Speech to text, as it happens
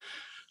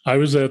I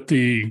was at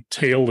the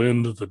tail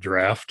end of the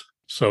draft,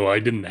 so I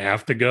didn't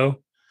have to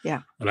go,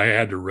 Yeah. and I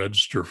had to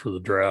register for the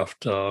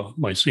draft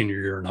my senior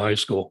year in high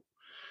school.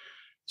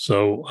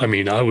 So, I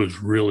mean, I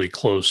was really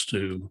close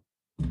to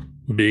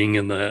being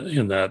in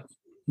the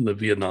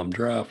Vietnam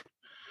draft.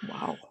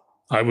 Wow.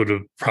 I would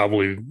have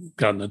probably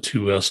gotten a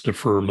 2S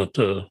deferment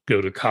to go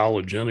to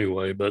college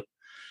anyway, but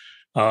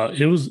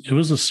it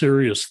was a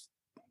serious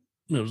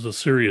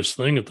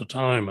thing at the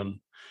time,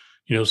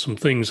 and some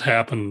things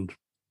happened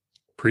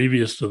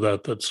previous to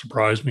that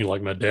surprised me.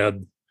 Like my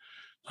dad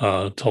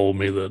told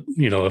me that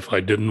if I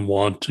didn't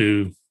want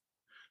to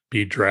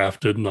be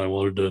drafted and I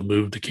wanted to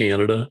move to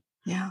Canada,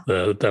 Yeah.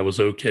 that was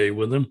okay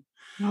with him,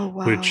 Oh,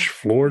 which wow.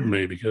 floored Yeah.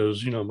 me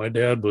because my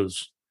dad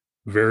was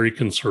very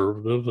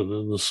conservative, and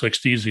in the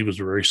 '60s he was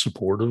very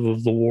supportive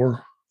of the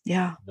war.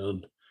 Yeah.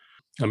 And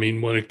I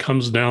mean, when it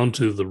comes down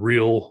to the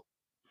real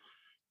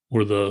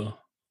where the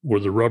where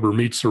the rubber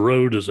meets the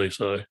road, as they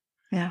say,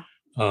 Yeah.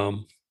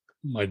 um,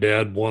 my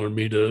dad wanted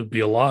me to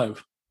be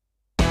alive.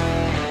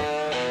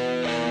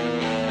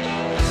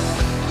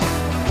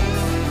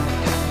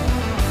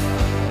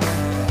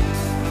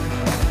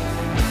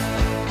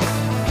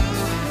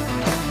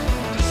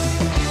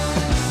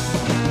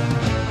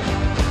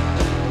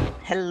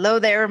 Hello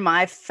there,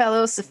 my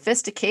fellow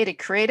sophisticated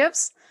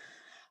creatives.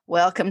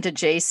 Welcome to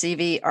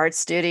JCV Art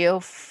Studio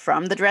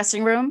from the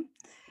dressing room.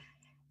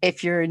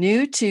 If you're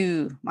new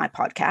to my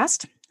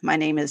podcast, my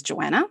name is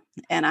Joanna,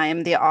 and I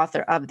am the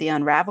author of The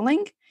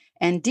Unraveling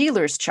and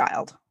Dealer's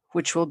Child,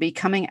 which will be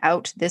coming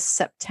out this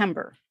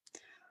September.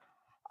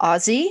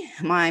 Ozzy,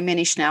 my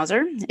mini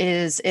schnauzer,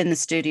 is in the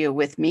studio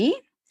with me.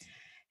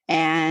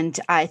 And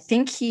I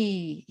think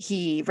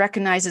he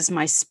recognizes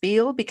my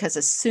spiel because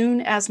as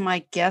soon as my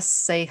guests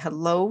say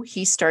hello,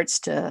 he starts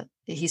to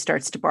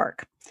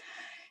bark.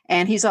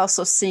 And he's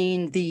also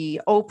seen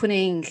the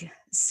opening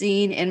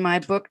scene in my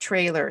book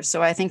trailer,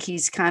 so I think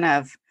he's kind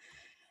of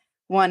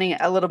wanting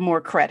a little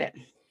more credit.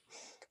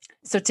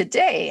 So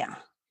today,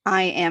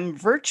 I am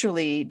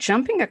virtually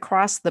jumping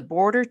across the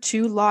border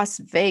to Las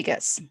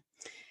Vegas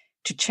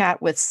to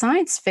chat with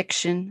science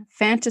fiction,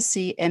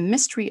 fantasy, and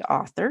mystery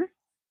author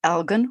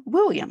Elgon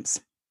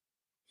Williams.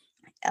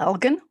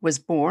 Elgon was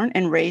born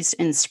and raised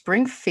in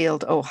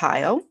Springfield,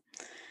 Ohio.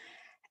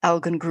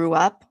 Elgon grew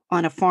up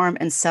on a farm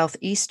in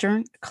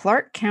southeastern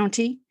Clark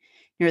County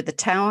near the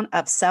town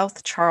of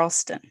South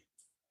Charleston.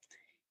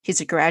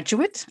 He's a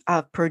graduate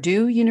of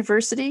Purdue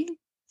University,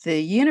 the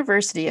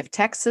University of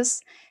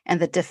Texas, and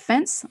the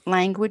Defense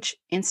Language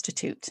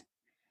Institute.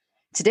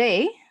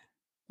 Today,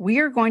 we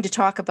are going to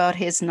talk about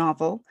his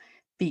novel,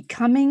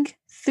 Becoming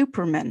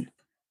Thuperman,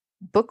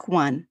 Book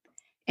 1,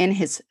 in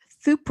his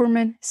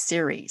Thuperman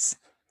series.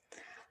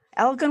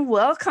 Elgon,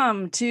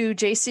 welcome to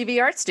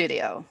JCV Art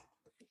Studio.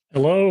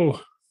 Hello.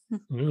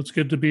 It's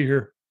good to be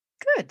here.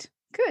 Good,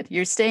 good.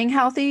 You're staying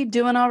healthy,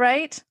 doing all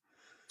right?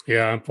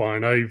 Yeah, I'm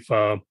fine. I've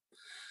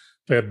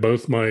had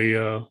both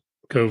my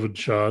COVID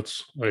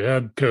shots. I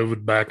had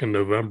COVID back in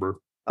November,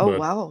 Oh, but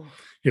wow.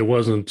 it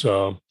wasn't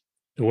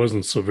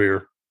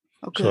severe.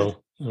 Oh, good,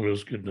 So it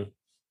was good to.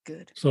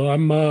 good. So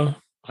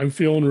I'm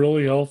feeling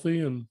really healthy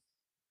and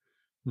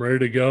ready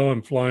to go.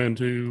 I'm flying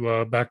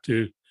to back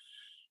to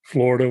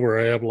Florida where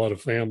I have a lot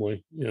of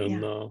family,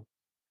 and Yeah,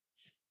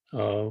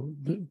 uh,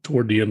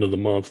 toward the end of the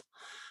month,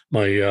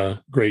 my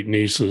great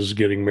niece is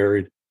getting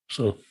married.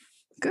 So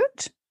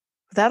good.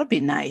 That'll be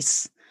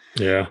nice.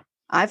 yeah,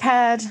 I've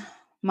had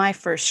my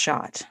first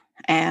shot,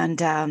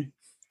 and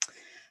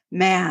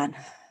man,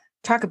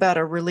 talk about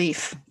a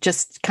relief.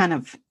 Just kind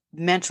of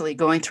mentally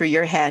going through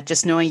your head,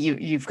 just knowing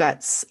you've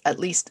got at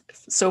least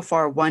so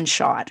far one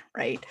shot,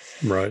 right?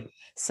 right.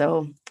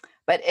 So,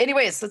 but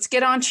anyways, let's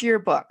get on to your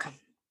book.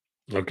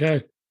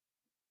 Okay.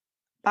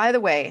 By the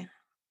way,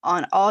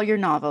 on all your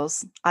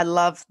novels, I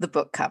love the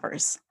book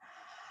covers.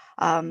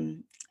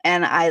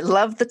 And I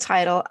love the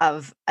title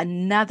of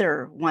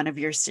another one of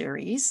your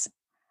series,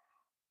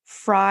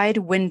 Fried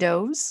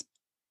Windows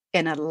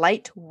in a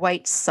Light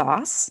White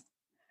Sauce,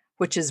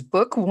 which is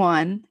book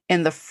 1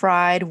 in the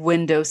Fried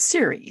Window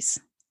series.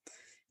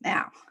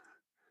 Now,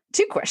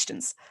 2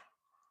 questions.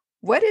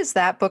 What is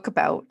that book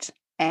about?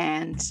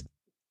 And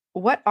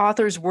what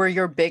authors were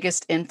your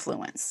biggest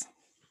influence?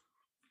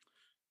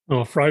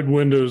 Well, Fried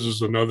Windows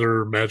is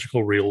another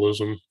magical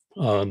realism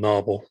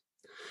novel,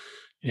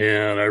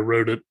 and I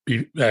wrote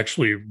it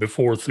actually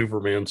before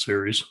Thuperman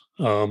series.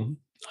 I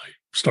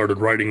started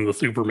writing the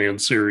Thuperman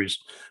series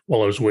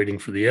while I was waiting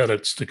for the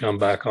edits to come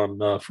back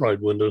on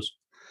Fried Windows.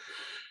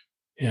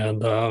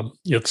 And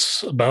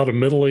it's about a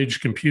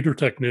middle-aged computer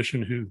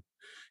technician who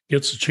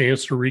gets a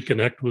chance to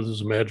reconnect with his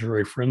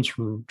imaginary friends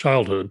from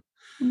childhood.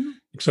 Mm-hmm.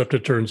 Except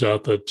it turns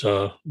out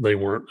that they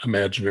weren't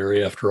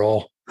imaginary after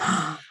all.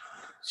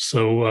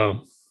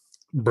 So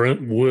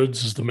Brent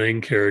Woods is the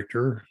main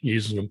character.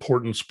 He's an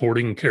important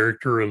sporting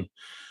character in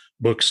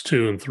books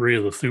 2 and 3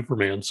 of the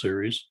Thuperman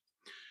series.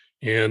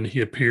 And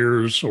he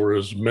appears or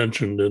is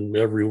mentioned in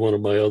every one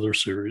of my other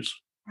series.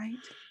 Right.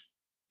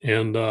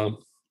 And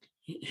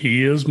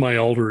he is my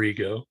alter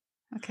ego.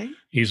 Okay.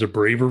 He's a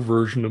braver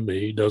version of me.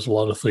 He does a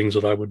lot of things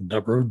that I would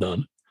never have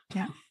done.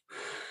 Yeah.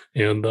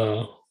 And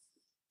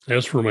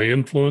as for my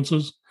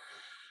influences,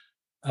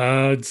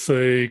 I'd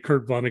say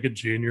Kurt Vonnegut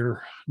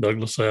Jr.,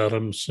 Douglas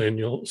Adams,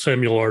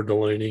 Samuel R.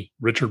 Delaney,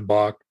 Richard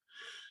Bach,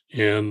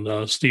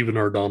 and Stephen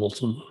R.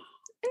 Donaldson.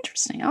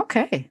 Interesting.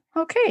 Okay.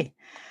 Okay.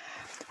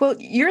 Well,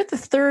 you're the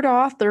third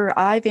author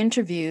I've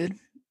interviewed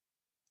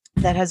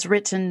that has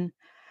written,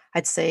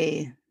 I'd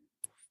say,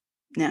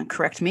 now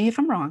correct me if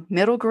I'm wrong,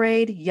 middle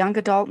grade young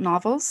adult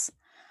novels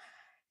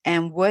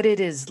and what it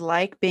is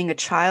like being a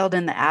child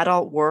in the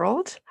adult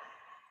world.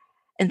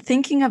 And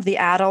thinking of the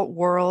adult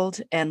world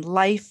and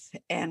life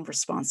and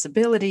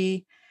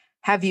responsibility,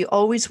 have you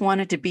always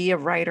wanted to be a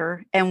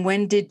writer? And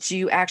when did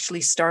you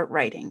actually start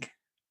writing?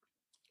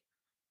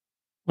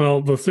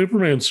 Well, the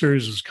Thuperman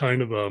series is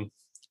kind of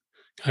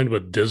a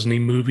Disney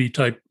movie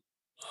type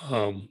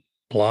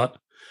plot.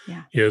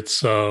 Yeah.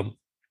 It's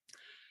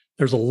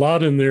there's a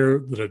lot in there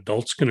that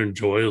adults can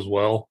enjoy as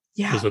well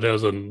Yeah. because it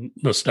has a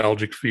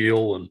nostalgic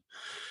feel,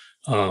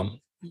 and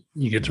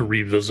you get to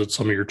revisit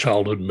some of your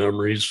childhood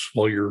memories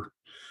while you're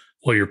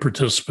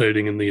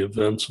participating in the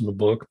events in the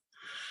book.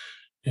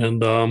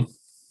 And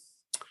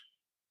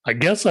I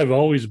guess I've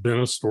always been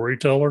a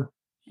storyteller.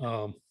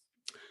 Um,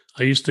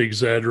 I used to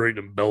exaggerate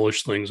and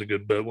embellish things a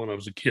good bit when I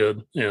was a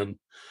kid, and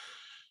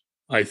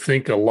I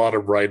think a lot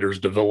of writers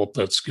develop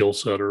that skill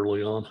set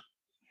early on.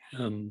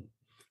 And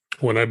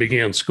when I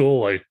began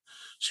school, I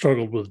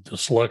struggled with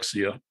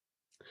dyslexia,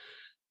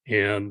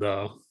 and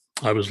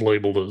I was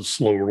labeled as a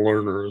slower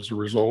learner as a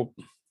result.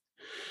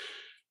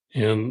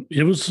 And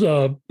it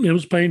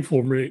was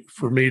painful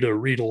for me to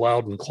read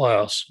aloud in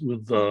class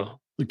with the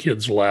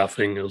kids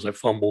laughing as I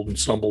fumbled and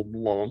stumbled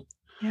along.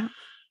 Yeah.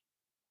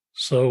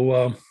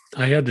 So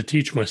I had to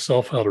teach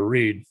myself how to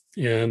read,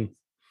 and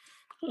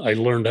I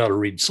learned how to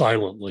read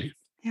silently,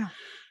 Yeah.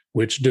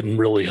 which didn't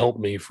really help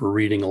me for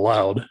reading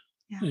aloud.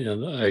 Yeah.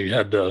 And I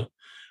had to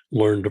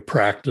learn to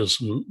practice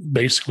and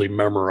basically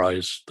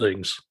memorize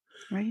things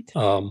Right.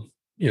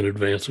 in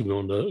advance of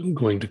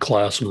going to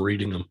class and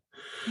reading them.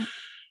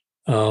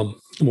 Yeah.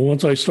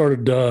 Once I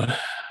started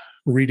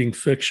reading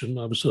fiction,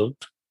 I was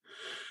hooked,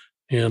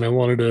 and I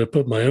wanted to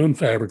put my own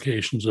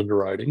fabrications into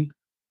writing.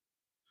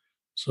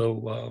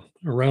 So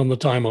around the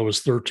time I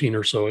was 13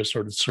 or so, I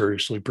started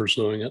seriously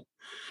pursuing it.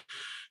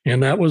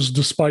 And that was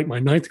despite my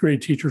ninth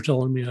grade teacher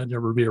telling me I'd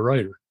never be a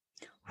writer.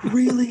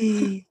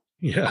 Really?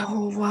 Yeah.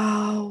 Oh,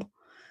 wow.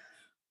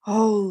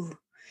 Oh,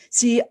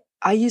 see,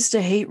 I used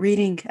to hate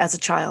reading as a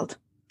child.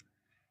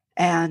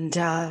 And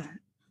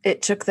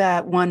it took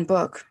that one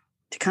book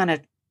to kind of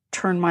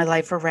turn my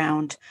life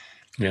around.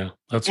 Yeah.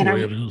 That's the And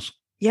way it is.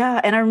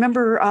 yeah. And I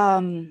remember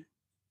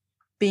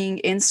being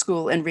in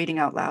school and reading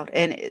out loud.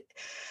 And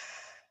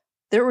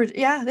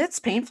that's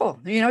painful.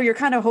 You know, you're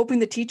kind of hoping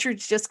the teacher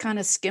just kind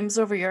of skims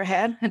over your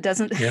head and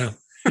doesn't. Yeah.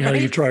 Yeah.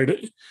 Right? You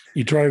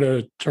try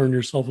to turn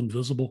yourself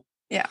invisible.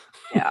 Yeah.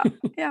 Yeah.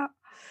 Yeah.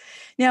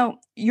 Now,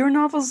 your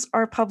novels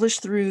are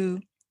published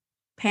through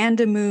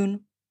Panda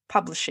Moon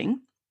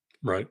Publishing.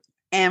 Right.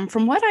 And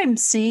from what I'm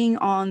seeing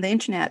on the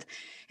internet,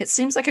 it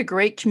seems like a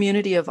great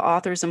community of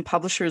authors and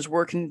publishers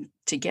working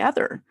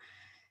together.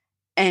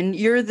 And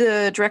you're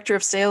the director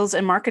of sales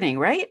and marketing,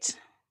 right?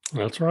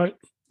 That's right.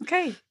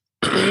 Okay.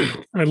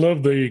 I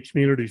love the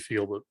community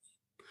feel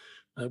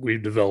that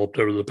we've developed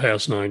over the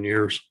past 9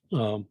 years.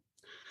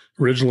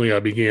 Originally, I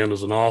began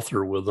as an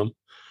author with them.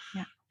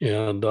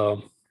 Yeah.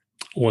 And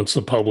once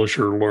the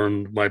publisher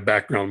learned my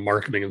background in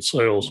marketing and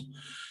sales,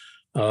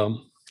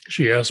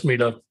 she asked me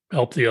to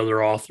help the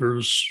other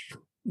authors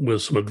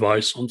with some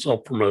advice on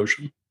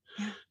self-promotion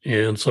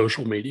and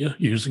social media,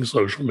 using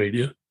social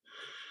media.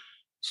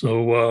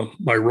 So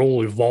my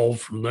role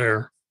evolved from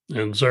there.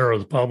 And Zara,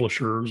 the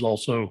publisher, is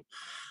also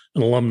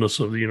an alumnus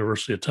of the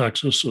University of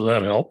Texas, so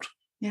that helped.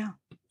 Yeah.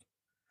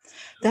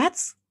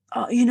 That's,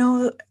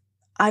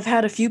 I've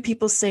had a few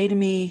people say to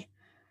me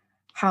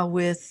how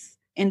with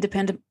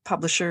independent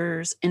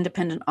publishers,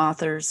 independent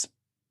authors,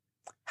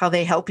 how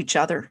they help each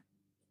other.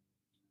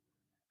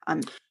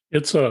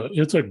 It's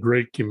a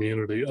great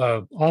community.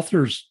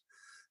 Authors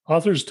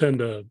tend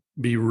to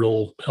be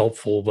real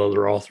helpful of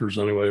other authors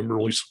anyway. I'm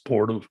really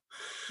supportive.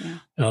 Yeah.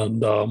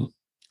 And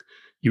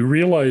you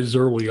realize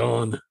early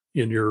on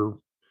in your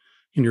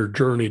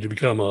journey to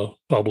become a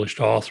published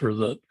author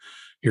that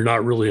you're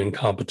not really in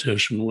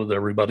competition with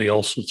everybody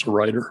else that's a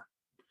writer.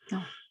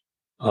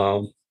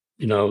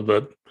 No.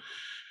 That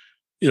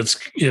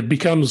it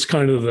becomes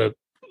kind of that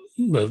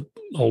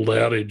old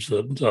adage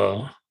that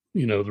the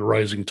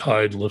rising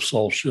tide lifts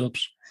all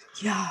ships.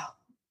 Yeah.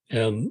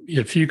 And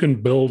if you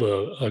can build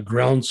a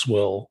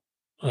groundswell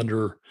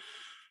under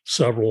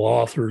several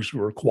authors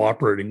who are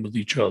cooperating with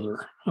each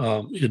other,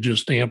 it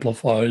just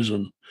amplifies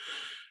and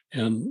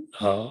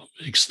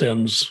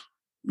extends,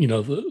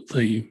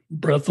 the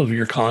breadth of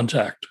your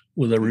contact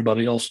with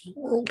everybody else in the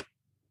world.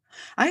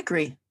 I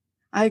agree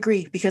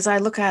because I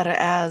look at it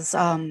as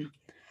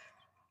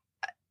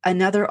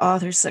another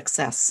author's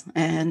success,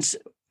 and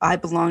I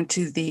belong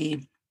to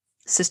the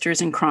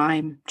Sisters in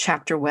Crime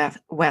Chapter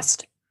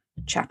West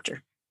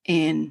chapter.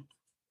 in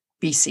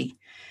BC.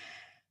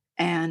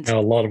 And a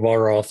lot of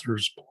our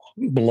authors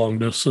belong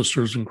to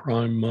Sisters in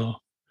Crime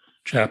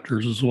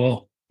chapters as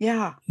well.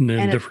 Yeah.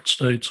 In different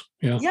states.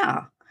 Yeah.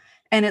 Yeah.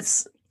 And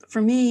it's,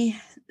 for me,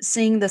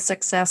 seeing the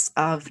success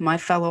of my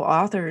fellow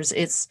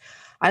authors,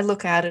 I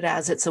look at it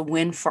as it's a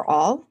win for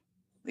all,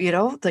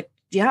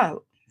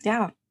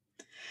 yeah.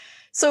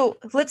 So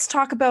let's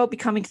talk about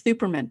becoming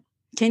Thuperman.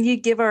 Can you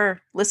give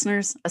our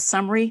listeners a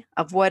summary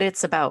of what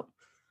it's about?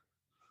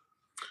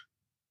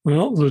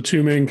 Well, the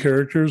two main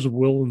characters,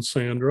 Will and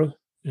Sandra,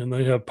 and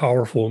they have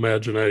powerful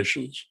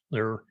imaginations.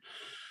 They're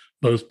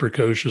both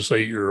precocious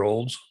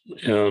 8-year-olds,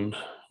 and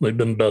they've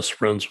been best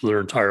friends for their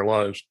entire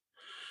lives.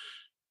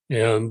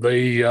 And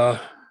they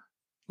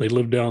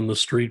live down the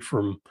street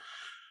from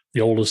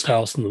the oldest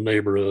house in the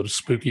neighborhood, a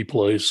spooky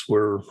place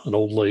where an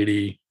old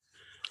lady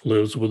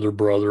lives with her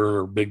brother and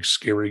her big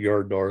scary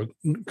guard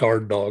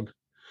dog.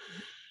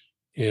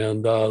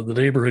 And the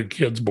neighborhood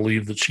kids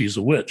believe that she's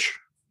a witch.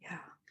 Yeah.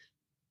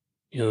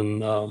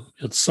 And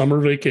it's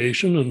summer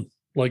vacation, and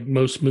like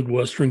most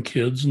Midwestern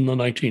kids in the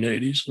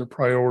 1980s, their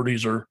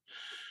priorities are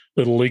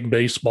Little League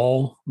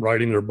baseball,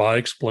 riding their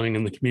bikes, playing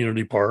in the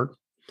community park,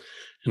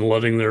 and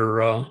letting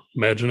their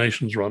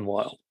imaginations run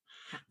wild.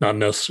 Not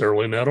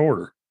necessarily in that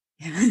order.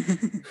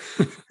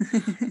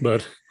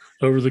 But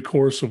over the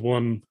course of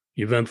one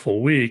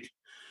eventful week,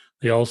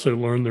 they also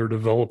learn they're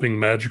developing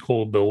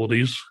magical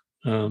abilities,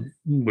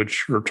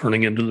 which are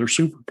turning into their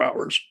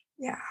superpowers.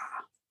 Yeah.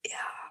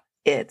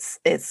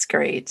 It's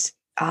great.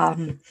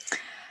 And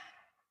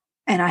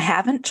I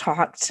haven't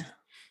talked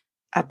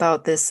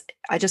about this.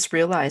 I just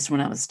realized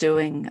when I was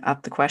doing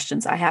up the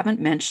questions, I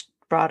haven't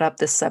brought up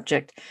this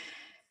subject,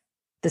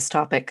 this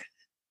topic,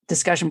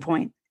 discussion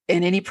point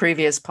in any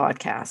previous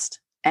podcast.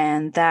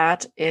 And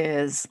that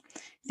is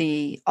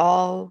the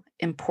all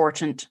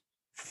important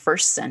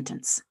first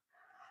sentence.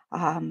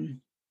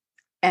 And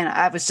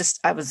I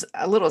was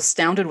a little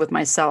astounded with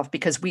myself,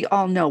 because we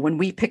all know when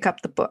we pick up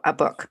a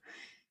book,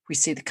 we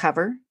see the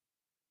cover,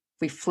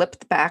 we flip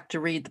the back to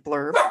read the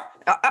blurb,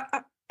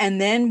 and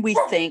then we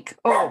think,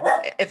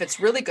 oh, if it's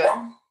really good.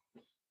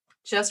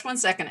 Just 1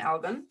 second,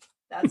 Elgon.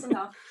 That's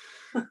enough.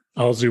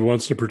 Ozzy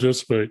wants to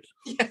participate.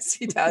 Yes,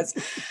 he does.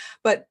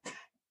 But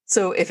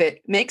so if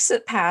it makes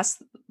it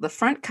past the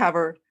front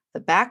cover, the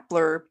back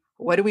blurb,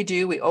 what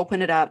do? We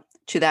open it up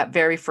to that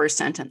very first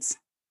sentence.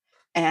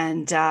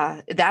 And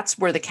that's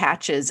where the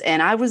catch is.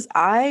 And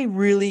I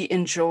really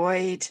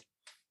enjoyed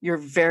your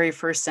very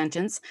first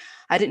sentence.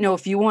 I didn't know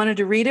if you wanted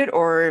to read it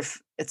or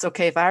if it's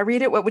okay if I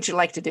read it. What would you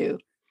like to do?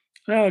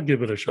 I'll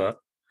give it a shot.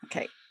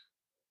 Okay.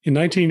 In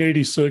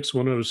 1986,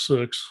 when I was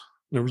 6,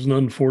 there was an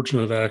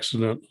unfortunate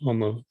accident on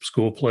the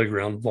school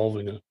playground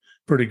involving a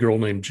pretty girl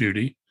named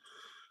Judy,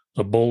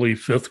 a bully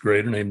 5th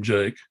grader named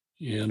Jake,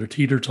 and a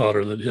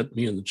teeter-totter that hit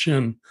me in the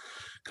chin,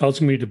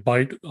 causing me to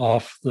bite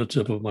off the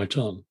tip of my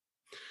tongue.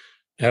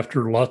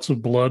 After lots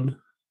of blood,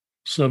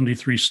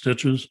 73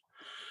 stitches,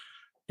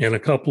 and a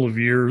couple of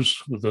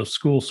years with a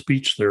school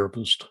speech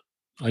therapist,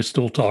 I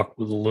still talk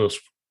with a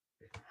lisp.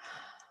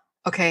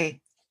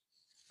 Okay.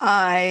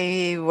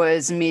 I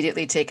was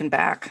immediately taken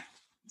back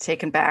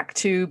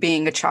to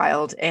being a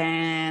child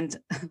and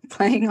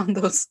playing on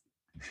those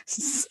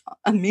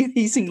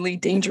amazingly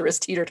dangerous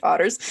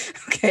teeter-totters.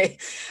 Okay.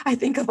 I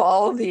think of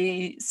all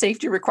the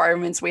safety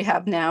requirements we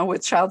have now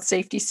with child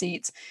safety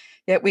seats,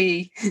 yet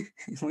we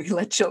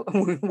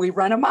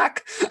run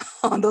amok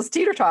on those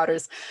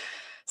teeter-totters.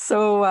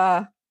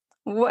 So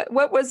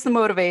what was the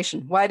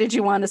motivation? Why did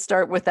you want to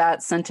start with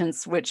that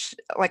sentence, which,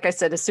 like I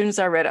said, as soon as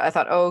I read it, I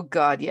thought, oh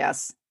God,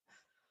 yes.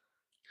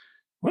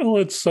 Well,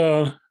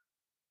 that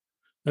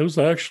was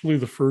actually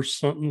the first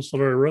sentence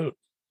that I wrote.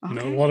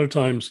 Okay. A lot of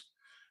times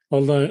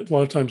when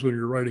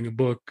you're writing a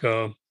book,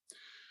 the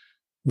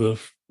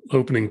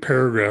opening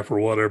paragraph or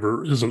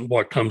whatever isn't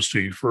what comes to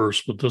you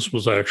first, but this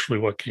was actually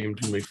what came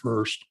to me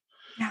first.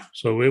 Yeah.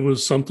 So it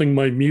was something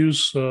my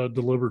muse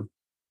delivered.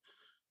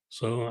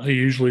 So I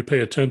usually pay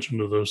attention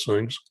to those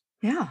things.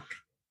 Yeah.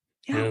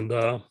 And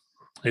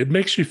it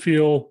makes you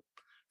feel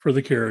for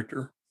the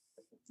character.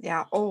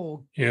 Yeah.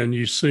 Oh. And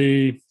you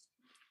see,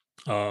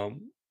 I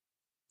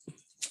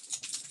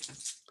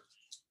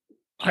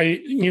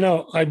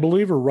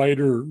believe a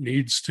writer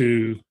needs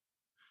to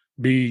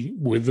be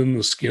within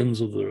the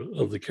skins of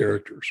the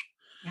characters.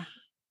 Yeah.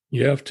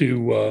 You have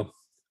to,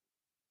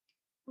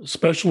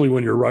 especially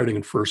when you're writing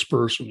in first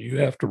person, you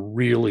have to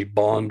really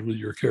bond with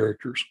your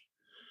characters.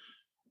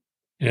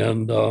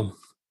 And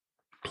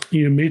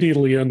you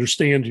immediately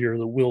understand here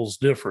that Will's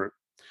different,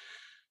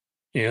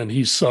 and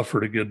he's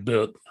suffered a good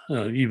bit,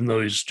 even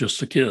though he's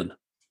just a kid.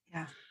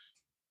 Yeah.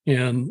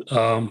 And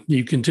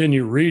you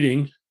continue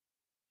reading,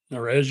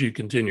 or as you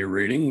continue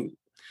reading,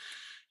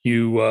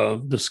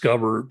 you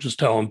discover just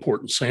how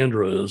important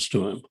Sandra is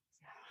to him,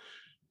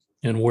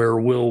 and where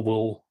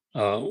Will's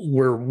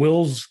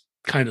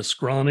kind of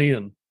scrawny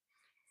and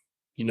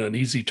an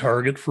easy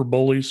target for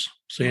bullies.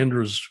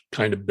 Sandra's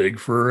kind of big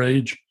for her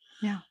age.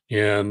 Yeah.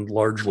 And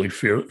largely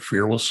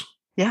fearless.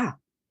 Yeah.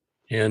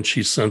 And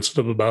she's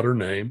sensitive about her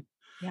name.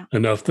 Yeah.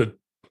 Enough that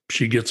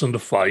she gets into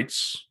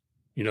fights,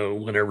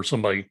 whenever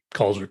somebody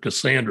calls her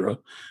Cassandra,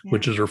 Yeah.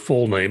 which is her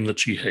full name that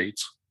she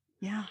hates.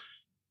 Yeah.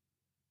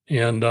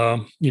 And,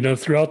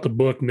 throughout the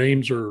book,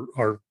 names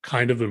are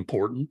kind of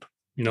important.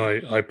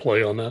 I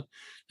play on that.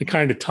 It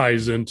kind of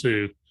ties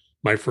into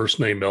my first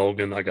name,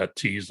 Elgon. I got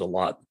teased a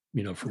lot,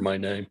 for my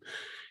name.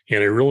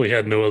 And I really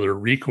had no other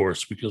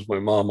recourse because my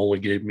mom only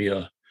gave me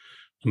a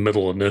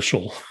middle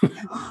initial.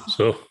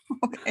 So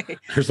Okay.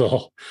 there's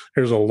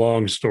a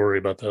long story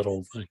about that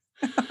whole thing.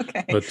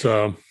 Okay. But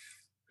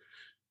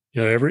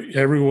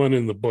everyone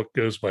in the book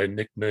goes by a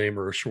nickname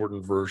or a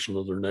shortened version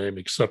of their name,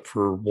 except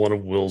for one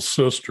of Will's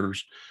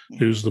sisters,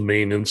 who's the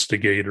main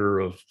instigator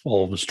of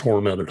all of his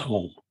torment at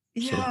home.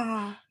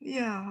 Yeah.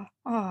 Yeah.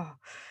 Oh.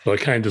 So I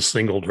kind of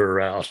singled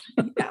her out.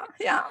 Yeah.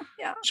 Yeah.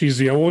 Yeah. She's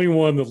the only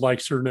one that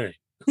likes her name.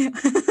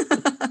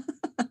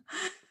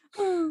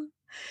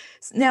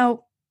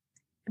 Now,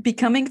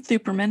 becoming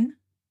Thuperman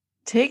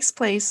takes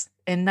place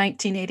in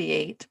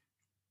 1988.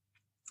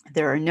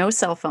 There are no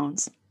cell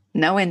phones,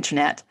 no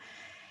internet.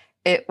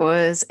 It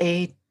was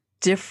a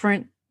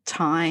different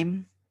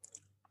time.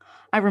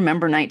 I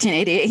remember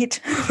 1988.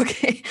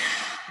 Okay.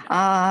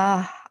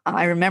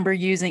 I remember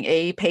using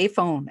a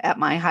payphone at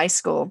my high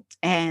school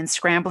and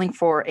scrambling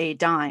for a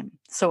dime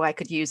so I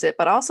could use it,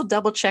 but also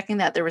double checking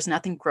that there was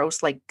nothing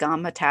gross like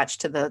gum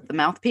attached to the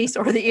mouthpiece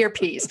or the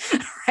earpiece,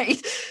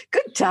 right?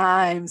 Good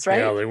times, right?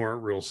 Yeah, they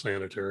weren't real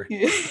sanitary.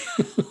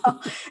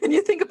 And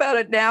you think about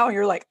it now, and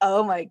you're like,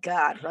 oh my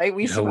God, right?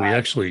 We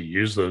actually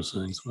use those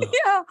things. Wow.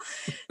 Yeah.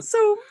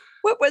 So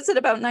what was it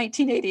about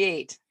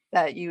 1988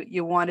 that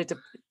you wanted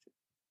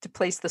to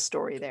place the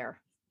story there?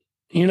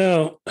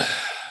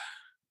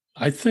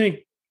 I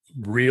think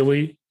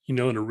really, in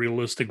a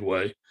realistic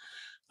way,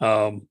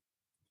 the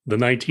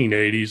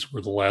 1980s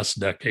were the last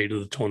decade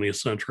of the 20th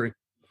century.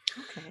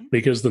 Okay.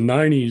 Because the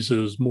 90s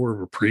is more of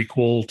a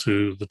prequel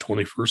to the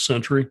 21st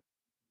century.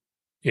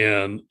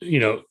 And,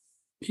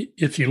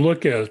 if you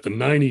look at it, the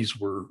 90s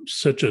were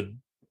such a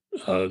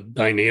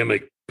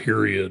dynamic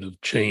period of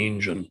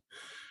change and,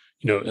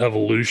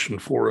 evolution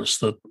for us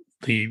that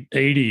the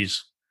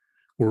 80s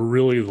were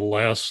really the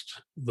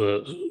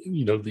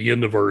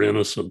end of our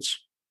innocence.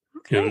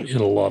 Okay. In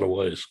a lot of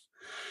ways.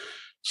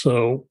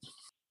 So,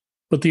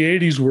 but the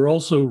 80s were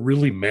also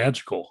really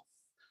magical.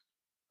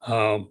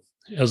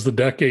 As the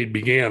decade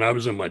began, I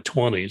was in my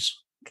 20s.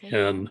 Okay.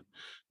 And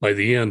by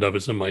the end, I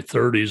was in my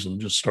 30s and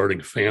just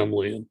starting a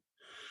family.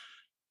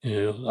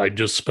 And I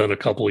just spent a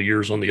couple of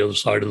years on the other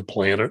side of the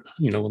planet,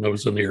 when I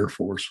was in the Air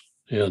Force.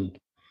 And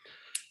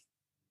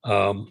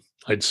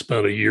I'd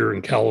spent a year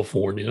in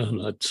California,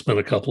 and I'd spent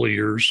a couple of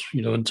years,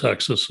 in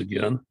Texas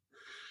again.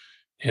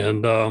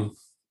 And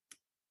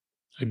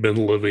I'd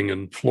been living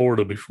in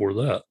Florida before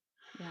that.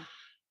 Yeah.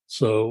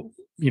 So,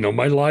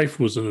 my life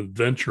was an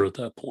adventure at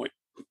that point.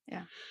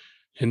 Yeah.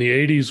 And the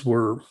 80s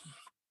were,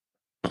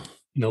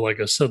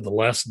 like I said, the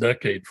last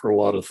decade for a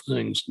lot of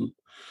things. And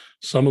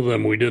some of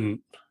them we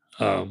didn't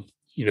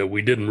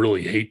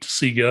really hate to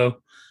see go.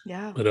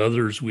 Yeah. But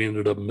others we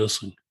ended up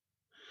missing.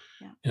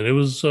 Yeah. And it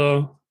was,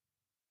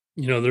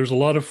 there's a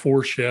lot of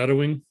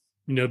foreshadowing,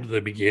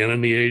 that began in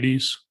the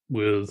 80s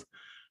with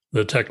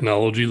the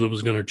technology that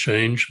was going to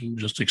change and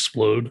just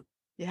explode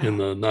in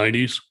the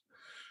 90s.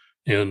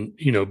 And,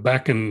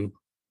 back in,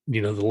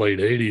 the late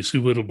 80s,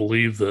 who would have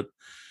believed that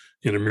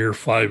in a mere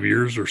 5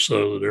 years or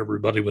so that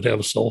everybody would have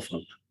a cell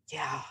phone?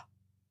 Yeah.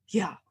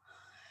 Yeah.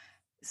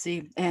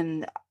 See,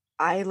 and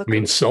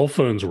cell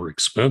phones were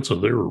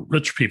expensive. They were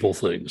rich people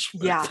things.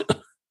 Yeah.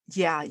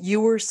 Yeah.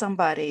 You were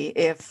somebody,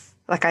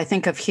 I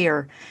think of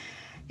here,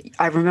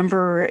 I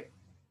remember,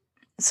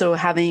 so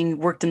having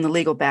worked in the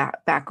legal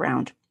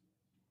background,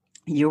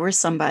 you were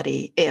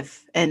somebody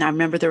and I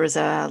remember there was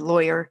a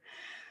lawyer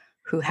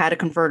who had a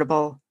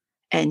convertible,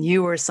 and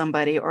you were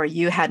somebody, or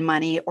you had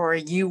money, or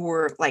you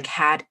were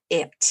had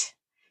it,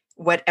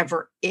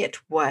 whatever it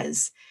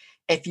was.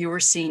 If you were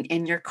seen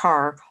in your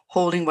car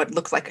holding what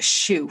looked like a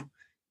shoe,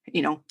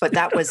 but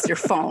that was your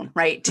phone,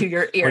 right, to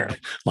your ear.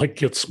 Like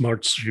Get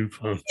Smart's shoe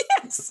phone.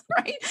 Yes,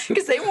 right.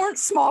 Because they weren't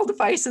small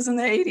devices in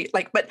the 80s.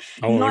 But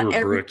not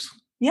bricks.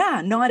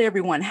 Yeah, not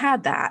everyone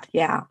had that.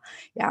 Yeah,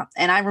 yeah.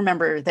 And I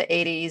remember the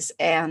 80s,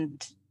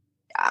 and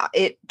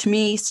it, to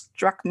me,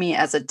 struck me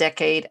as a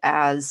decade,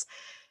 as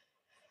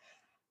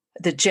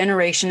the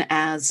generation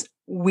as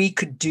we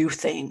could do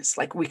things,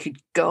 like we could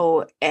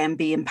go and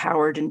be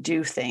empowered and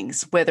do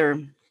things,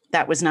 whether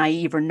that was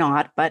naive or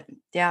not. But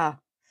yeah.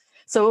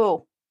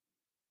 So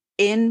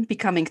in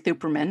becoming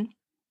Thuperman,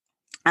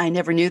 I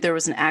never knew there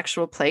was an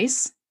actual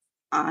place,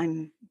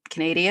 I'm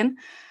Canadian,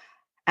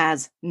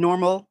 as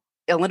Normal,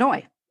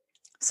 Illinois.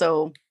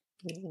 So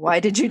why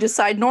did you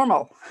decide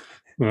Normal?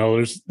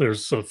 Well,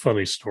 there's a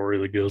funny story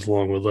that goes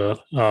along with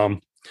that.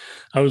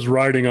 I was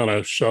riding on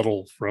a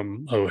shuttle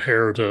from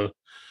O'Hare to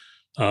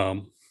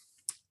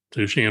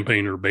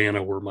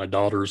Champaign-Urbana, where my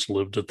daughters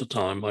lived at the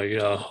time. My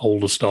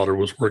oldest daughter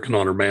was working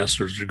on her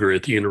master's degree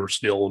at the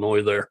University of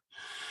Illinois there.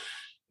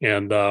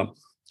 And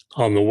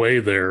on the way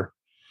there,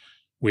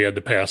 we had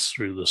to pass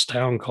through this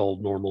town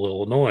called Normal,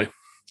 Illinois.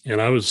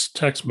 And I was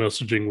text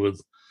messaging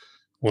with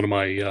one of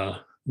my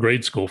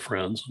grade school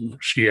friends, and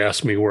she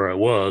asked me where I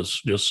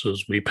was just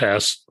as we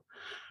passed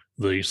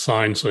the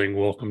sign saying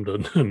 "Welcome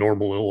to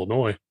Normal,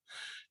 Illinois."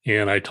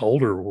 And I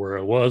told her where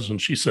I was,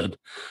 and she said,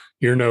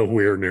 "You're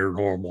nowhere near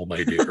normal,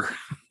 my dear."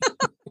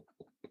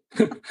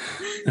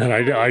 And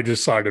I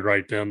decided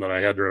right then that I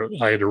had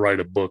to write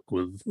a book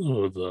with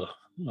the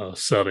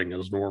setting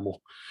as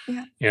normal.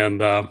 Yeah.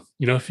 And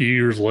a few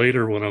years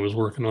later, when I was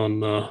working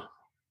on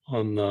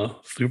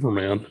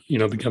Thuperman,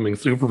 becoming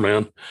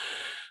Thuperman,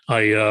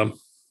 I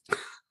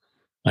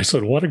I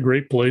said, "What a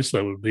great place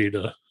that would be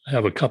to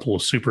have a couple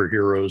of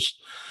superheroes."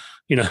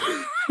 You know,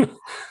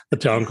 a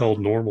town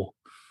called Normal.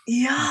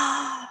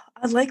 Yeah.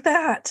 I like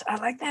that. I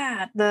like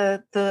that.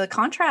 The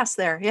contrast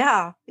there.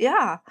 Yeah.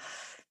 Yeah.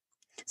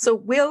 So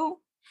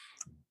Will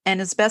and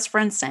his best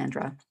friend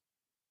Sandra.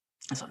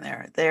 So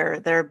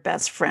they're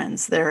best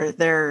friends.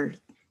 They're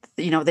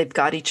they've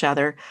got each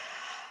other.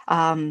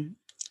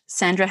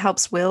 Sandra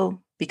helps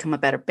Will become a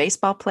better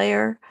baseball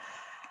player.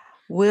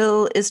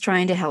 Will is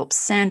trying to help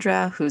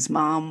Sandra, whose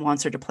mom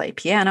wants her to play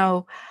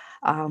piano.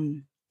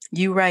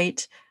 You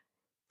write,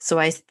 so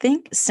I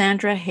think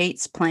Sandra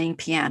hates playing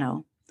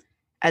piano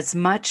as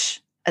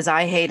much as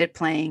I hated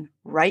playing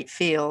right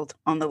field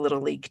on the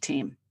Little League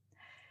team.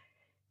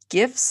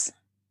 Gifts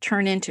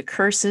turn into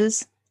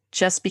curses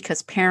just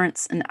because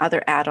parents and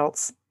other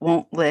adults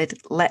won't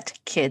let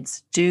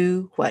kids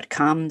do what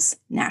comes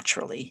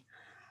naturally.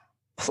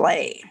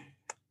 Play.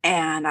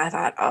 And I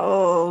thought,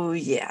 oh,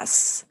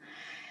 yes.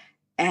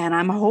 And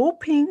I'm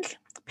hoping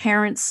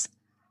parents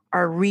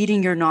are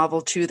reading your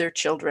novel to their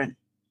children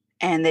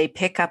and they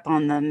pick up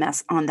on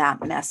that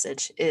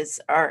message. Is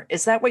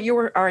that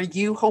what are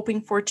you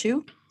hoping for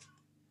too?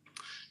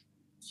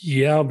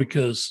 Yeah,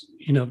 because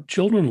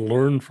children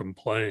learn from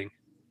playing.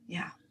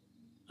 Yeah.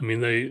 I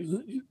mean,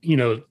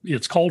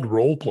 it's called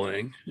role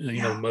playing.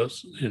 Yeah.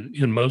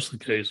 In most of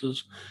the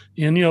cases,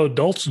 and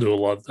adults do a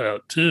lot of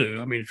that too.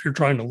 I mean, if you're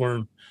trying to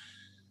learn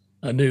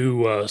a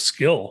new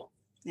skill,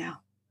 Yeah.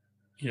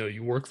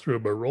 you work through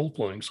it by role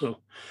playing.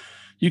 So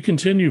you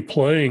continue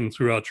playing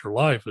throughout your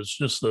life. It's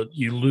just that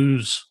you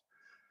lose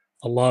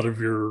a lot of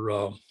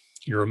your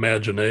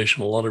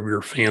imagination, a lot of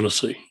your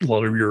fantasy, a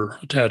lot of your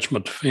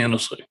attachment to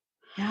fantasy.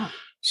 Yeah.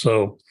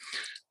 So,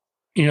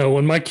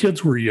 when my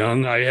kids were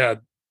young, I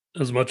had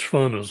as much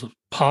fun as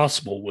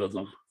possible with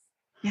them.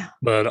 Yeah.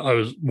 But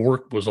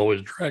work was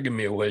always dragging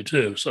me away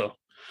too. So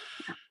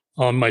Yeah.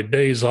 on my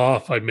days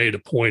off, I made a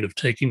point of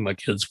taking my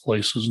kids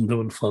places and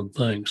doing fun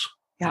things.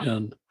 Yeah.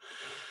 And,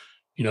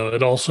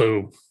 it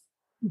also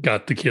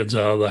got the kids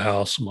out of the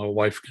house and my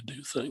wife could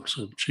do things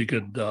and she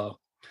could go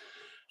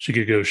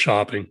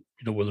shopping,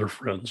 with her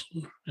friends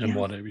and Yeah.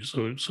 what have you.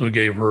 So it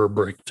gave her a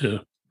break too.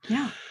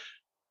 Yeah.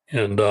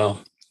 And,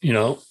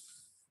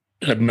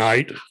 at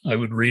night I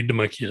would read to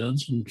my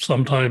kids and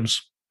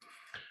sometimes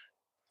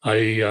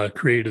I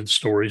created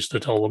stories to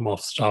tell them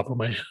off the top of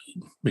my head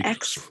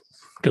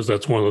because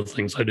that's one of the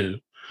things I do.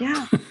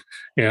 Yeah.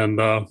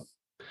 And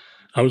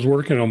I was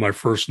working on my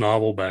first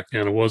novel back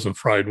then. It wasn't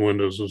Fried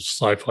Windows. It was a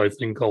sci-fi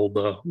thing called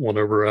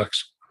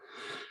 1/X.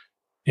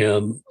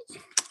 And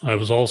I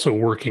was also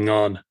working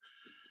on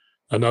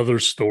another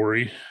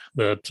story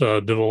that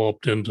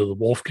developed into the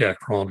Wolfcat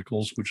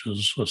Chronicles, which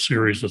is a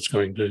series that's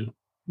going to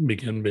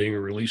begin being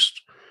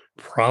released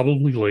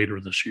probably later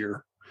this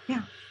year.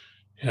 Yeah.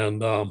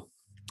 And the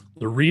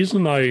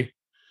reason I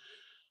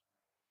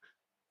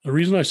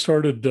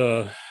started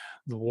the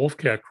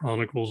Wolfcat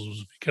Chronicles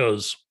was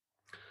because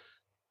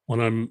when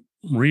I'm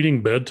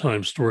reading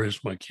bedtime stories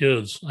to my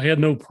kids, I had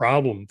no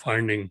problem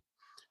finding,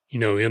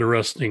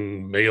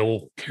 interesting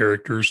male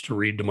characters to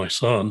read to my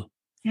son.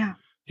 Yeah.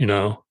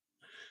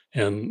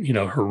 And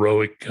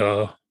heroic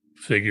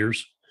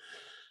figures.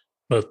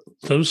 But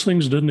those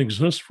things didn't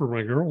exist for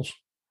my girls.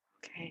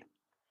 Okay.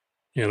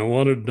 And I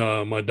wanted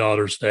my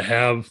daughters to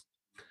have,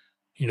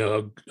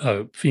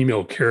 a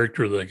female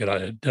character they could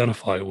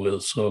identify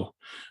with. So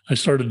I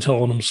started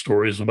telling them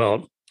stories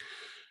about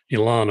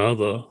Ilana,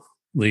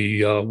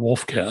 the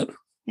wolf cat.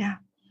 Yeah.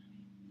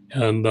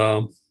 And,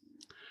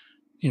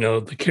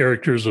 the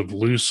characters of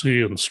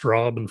Lucy and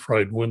Straub and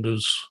Fried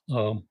Windows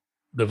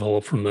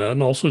developed from that.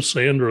 And also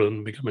Sandra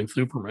and becoming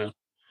Thuperman.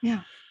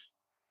 Yeah.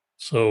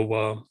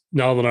 So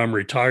now that I'm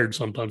retired,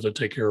 sometimes I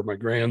take care of my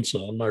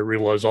grandson. I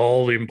realize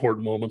all the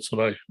important moments that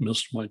I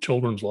missed in my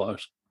children's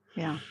lives.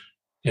 Yeah.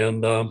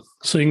 And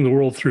seeing the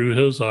world through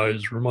his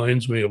eyes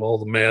reminds me of all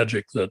the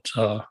magic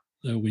that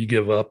we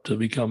give up to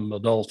become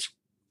adults.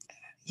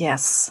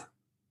 Yes.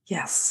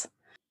 Yes.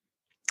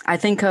 I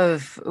think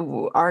of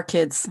our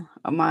kids,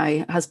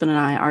 my husband and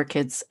I, our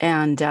kids,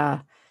 and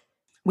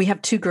we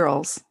have two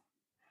girls.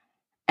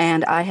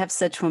 And I have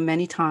said to him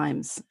many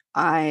times,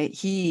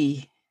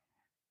 he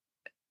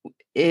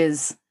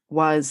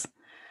was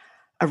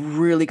a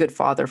really good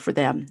father for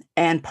them.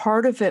 And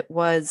part of it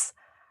was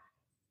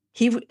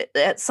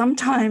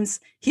sometimes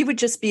he would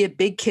just be a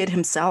big kid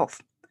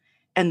himself.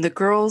 And the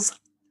girls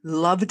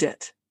loved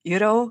it,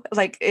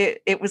 like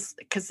it was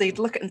because they'd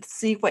look and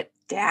see what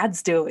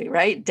dad's doing,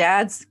 right?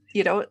 Dad's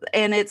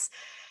And it's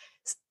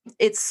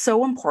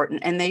so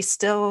important. And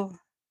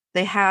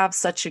they have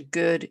such a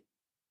good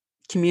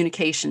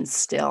communication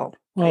still.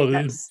 Right?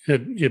 Well,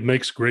 it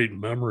makes great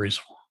memories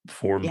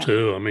for them Yeah.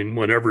 too. I mean,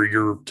 whenever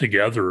you're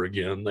together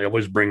again, they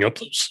always bring up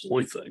those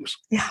silly things.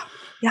 Yeah.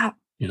 Yeah.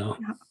 You know.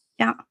 Yeah.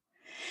 Yeah.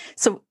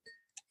 So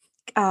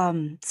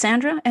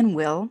Sandra and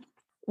Will,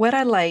 what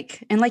I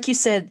like, and like you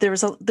said, there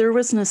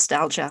was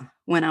nostalgia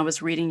when I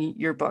was reading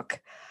your book.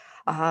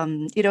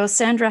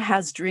 Sandra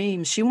has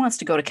dreams. She wants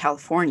to go to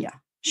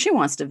California. She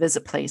wants to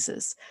visit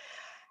places.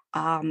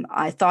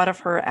 I thought of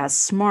her as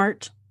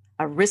smart,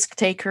 a risk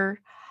taker.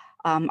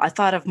 I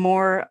thought of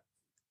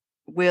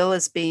Will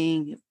as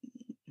being,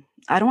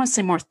 I don't want to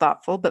say more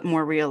thoughtful, but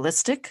more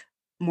realistic,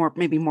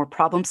 maybe more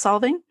problem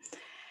solving.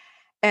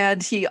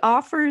 And he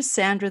offers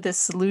Sandra this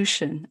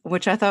solution,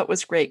 which I thought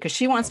was great because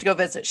she wants to go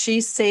visit.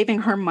 She's saving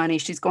her money.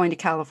 She's going to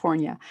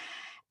California.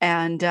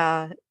 And,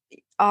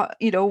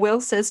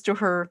 Will says to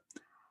her,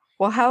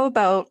 well, how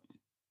about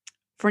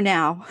for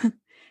now,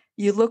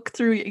 you look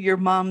through your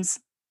mom's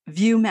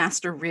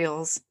Viewmaster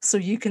reels so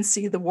you can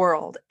see the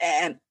world.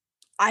 And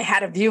I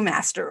had a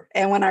Viewmaster.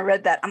 And when I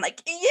read that, I'm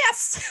like,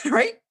 yes,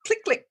 right?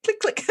 Click, click,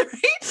 click, click,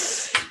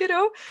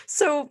 right?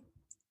 So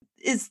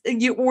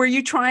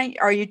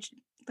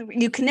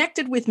you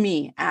connected with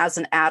me as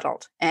an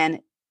adult, and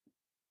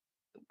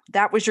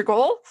that was your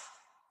goal?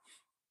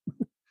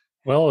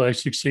 Well, I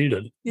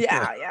succeeded.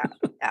 Yeah.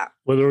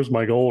 Whether it was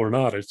my goal or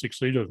not, I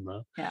succeeded in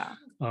that.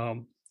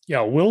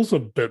 Yeah. Will's a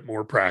bit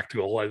more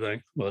practical, I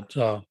think, but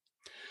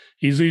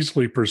he's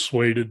easily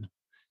persuaded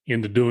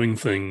into doing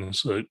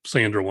things that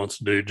Sandra wants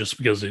to do just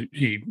because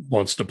he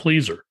wants to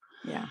please her.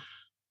 Yeah.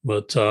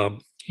 But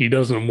he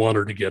doesn't want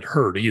her to get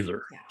hurt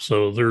either. Yeah.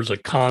 So there's a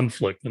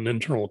conflict, an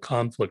internal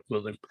conflict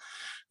with him.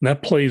 And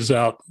that plays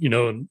out,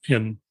 in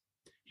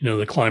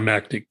the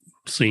climactic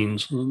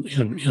scenes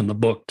in the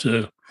book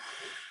too.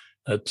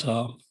 That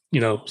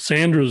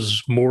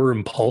Sandra's more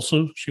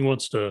impulsive. She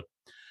wants to,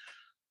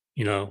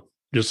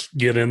 just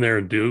get in there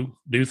and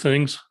do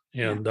things.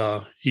 And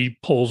he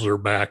pulls her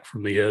back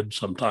from the edge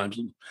sometimes.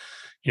 And,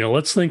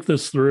 let's think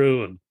this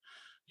through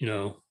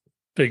and,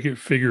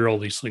 figure all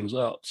these things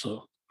out.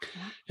 So,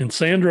 and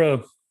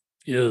Sandra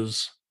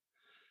is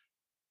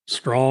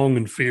strong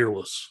and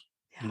fearless,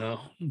 and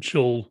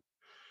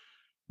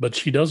but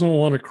she doesn't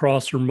want to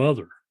cross her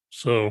mother.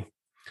 So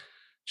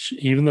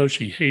even though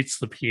she hates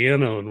the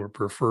piano and would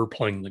prefer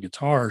playing the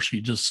guitar,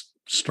 she just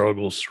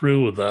struggles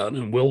through with that.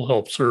 And Will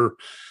helps her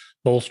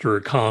bolster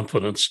her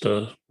confidence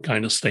to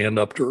kind of stand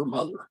up to her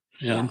mother.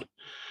 And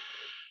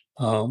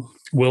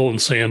Will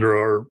and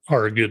Sandra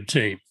are a good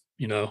team.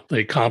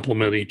 They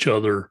complement each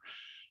other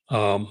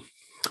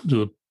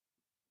to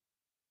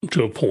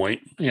a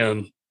point,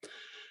 and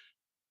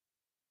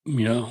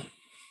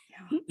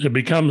it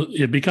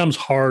becomes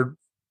hard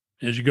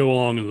as you go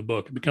along in the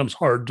book. It becomes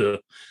hard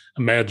to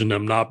imagine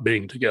them not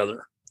being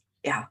together.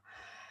 Yeah.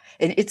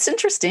 And it's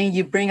interesting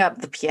you bring up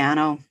the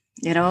piano,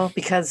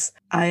 because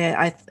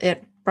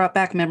it brought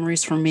back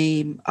memories for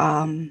me.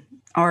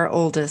 Our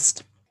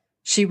oldest,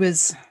 she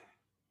was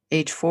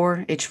age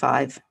 4, age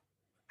 5.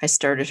 I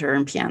started her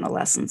in piano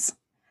lessons.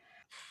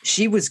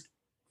 She was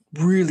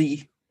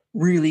really,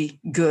 really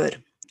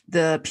good.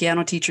 The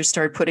piano teacher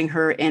started putting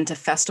her into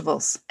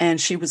festivals,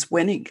 and she was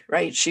winning,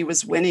 right? She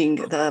was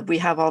winning. We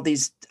have all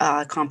these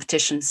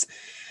competitions,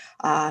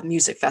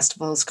 music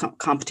festivals,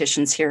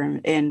 competitions here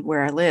in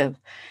where I live.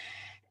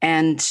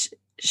 And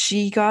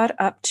she got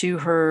up to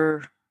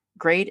her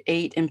grade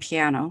 8 in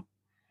piano.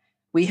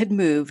 We had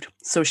moved,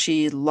 so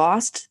she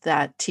lost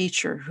that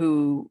teacher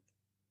who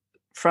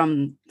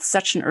from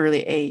such an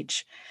early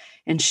age.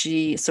 And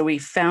so we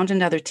found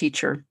another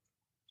teacher.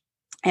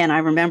 And I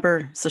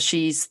remember, so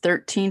she's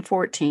 13,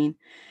 14.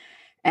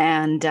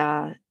 And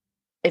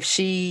if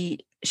she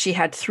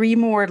had 3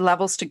 more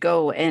levels to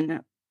go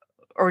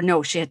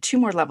she had 2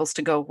 more levels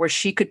to go where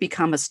she could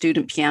become a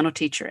student piano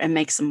teacher and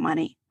make some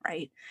money.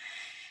 Right.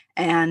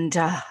 And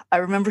I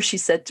remember she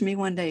said to me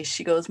one day,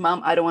 she goes,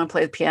 Mom, I don't want to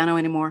play the piano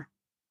anymore.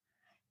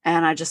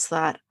 And I just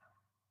thought,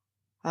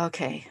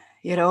 okay,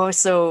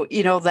 so,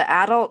 the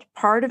adult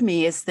part of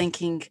me is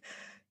thinking,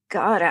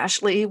 God,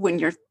 Ashley, when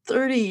you're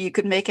 30, you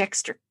could make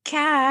extra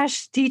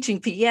cash teaching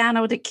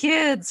piano to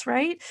kids,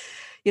 right?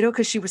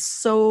 Because she was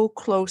so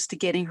close to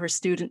getting her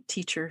student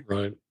teacher,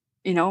 right?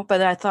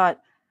 But I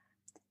thought,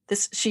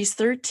 she's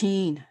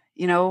 13,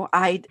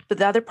 but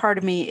the other part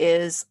of me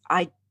is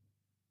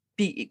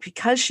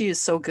because she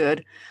is so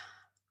good,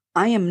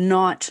 I am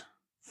not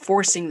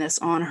forcing this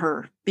on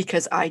her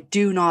because I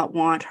do not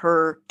want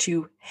her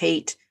to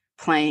hate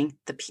playing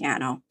the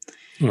piano.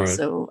 Right.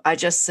 So I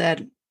just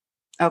said,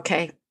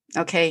 okay,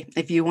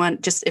 if you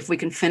want, if we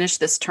can finish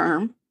this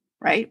term,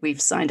 right?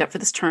 We've signed up for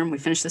this term. We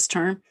finish this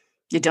term.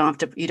 You don't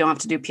have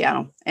to do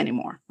piano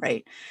anymore,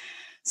 right?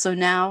 So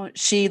now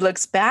she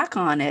looks back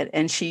on it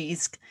and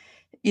she's,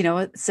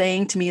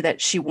 saying to me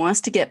that she wants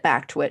to get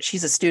back to it.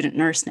 She's a student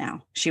nurse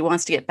now. She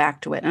wants to get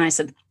back to it. And I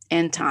said,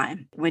 in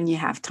time when you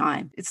have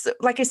time. It's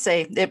like I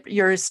say,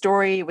 your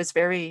story was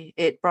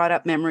it brought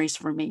up memories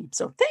for me.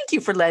 So thank you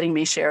for letting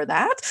me share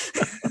that.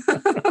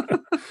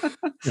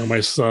 My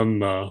son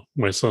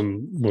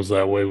was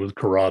that way with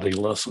karate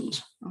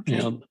lessons. Okay.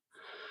 And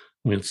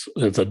I mean,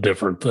 it's a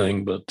different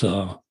thing, but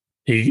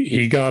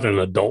he got an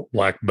adult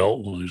black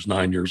belt when he was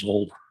 9 years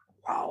old.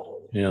 Wow.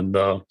 And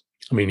I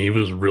mean, he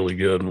was really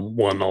good and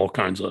won all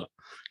kinds of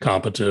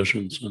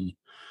competitions.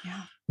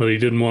 But he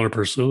didn't want to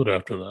pursue it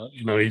after that.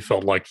 He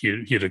felt like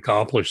he'd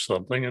accomplished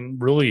something, and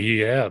really he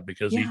had,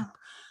 because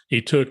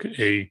he took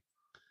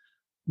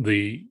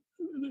the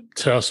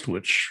test,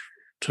 which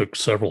took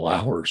several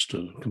hours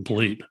to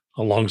complete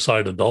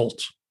alongside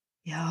adults.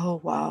 Yeah.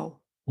 Oh, wow.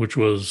 Which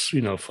was,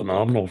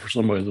 phenomenal for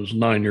somebody that was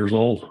 9 years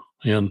old.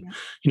 And,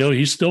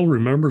 he still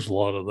remembers a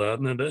lot of that.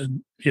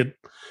 And it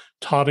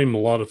taught him a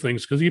lot of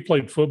things, because he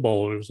played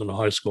football when he was in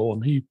high school,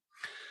 and he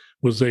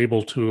was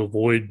able to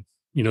avoid,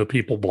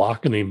 people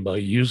blocking him by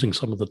using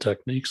some of the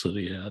techniques that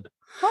he had.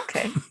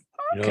 Okay.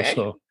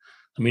 So,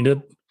 I mean,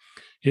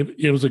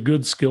 it was a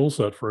good skill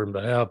set for him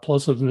to have.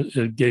 Plus,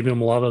 it gave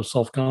him a lot of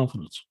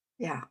self-confidence.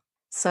 Yeah.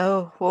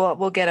 So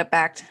we'll get it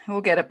back.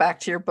 We'll get it back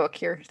to your book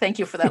here. Thank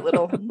you for that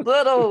little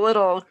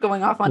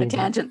going off on a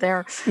tangent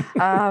there.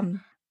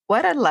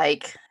 What I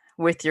like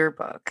with your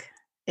book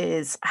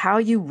is how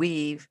you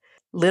weave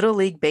Little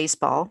League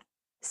Baseball,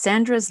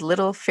 Sandra's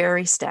little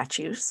fairy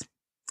statues,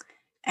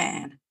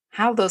 and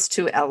how those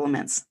two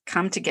elements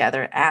come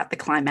together at the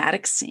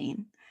climatic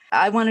scene.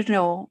 I wanted to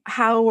know,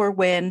 how or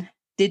when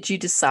did you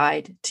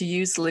decide to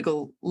use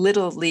Little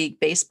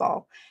League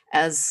Baseball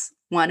as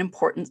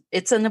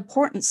it's an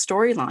important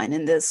storyline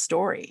in this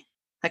story?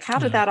 Like, how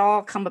did that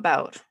all come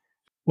about?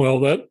 Well,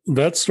 that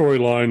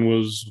storyline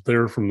was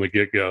there from the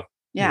get-go.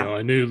 Yeah.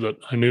 I knew that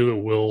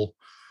Will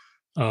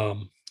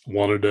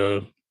wanted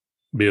to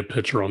be a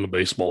pitcher on the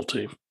baseball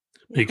team,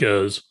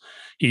 because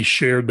he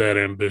shared that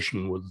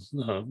ambition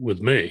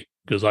with me,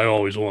 because I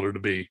always wanted to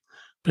be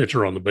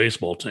pitcher on the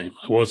baseball team.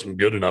 I wasn't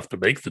good enough to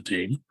make the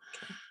team.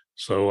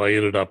 So I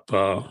ended up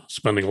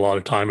spending a lot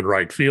of time in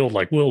right field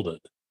like Will did.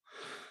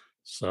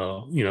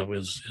 So,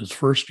 his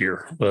first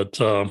year. But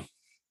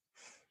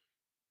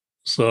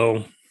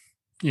so,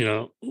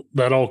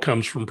 that all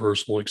comes from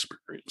personal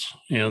experience.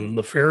 And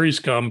the fairies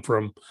come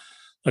from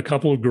a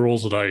couple of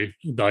girls that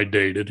I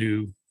dated,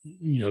 who,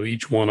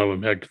 each one of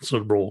them had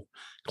considerable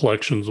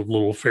collections of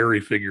little fairy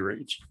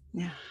figurines.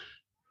 Yeah.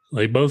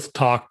 They both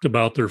talked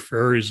about their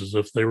fairies as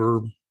if they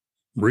were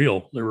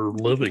real, they were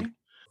living. Okay.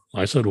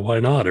 I said, why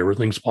not?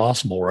 Everything's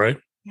possible, right?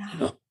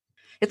 Yeah.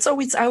 It's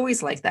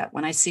always like that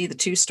when I see the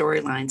two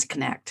storylines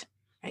connect,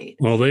 right?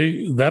 Well,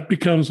 that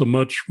becomes a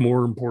much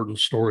more important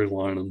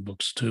storyline in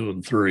books 2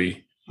 and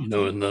 3,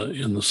 in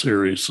the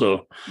series.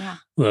 So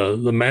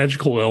the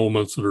magical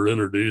elements that are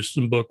introduced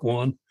in book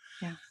 1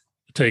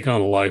 take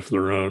on a life of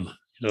their own,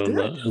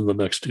 in the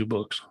next 2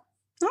 books.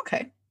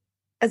 Okay.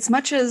 As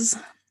much as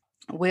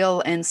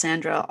Will and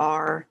Sandra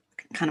are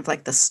kind of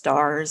like the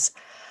stars,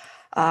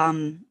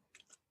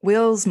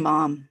 Will's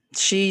mom,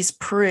 she's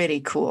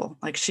pretty cool.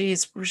 Like,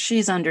 she's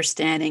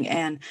understanding,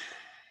 and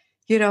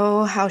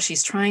how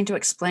she's trying to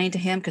explain to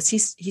him, because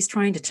he's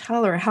trying to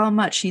tell her how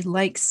much he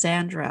likes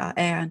Sandra,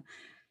 and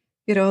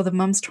the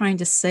mom's trying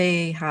to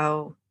say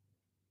how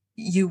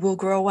you will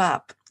grow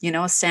up,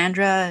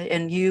 Sandra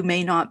and you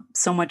may not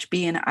so much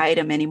be an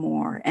item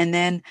anymore. And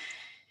then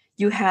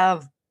you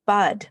have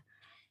Bud,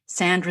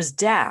 Sandra's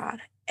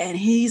dad, and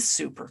he's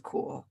super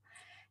cool.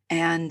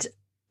 And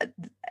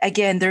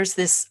again, there's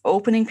this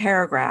opening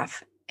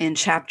paragraph in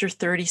chapter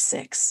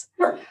 36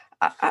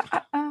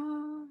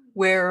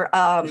 where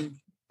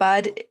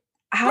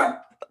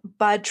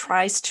Bud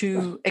tries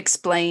to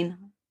explain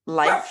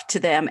life to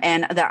them,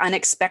 and the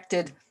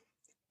unexpected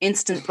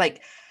instant,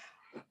 like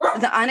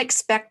the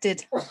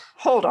unexpected,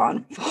 hold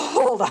on.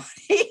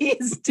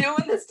 He's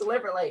doing this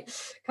deliberately.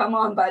 Come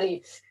on,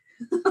 buddy.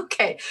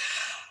 Okay.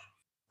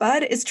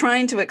 Bud is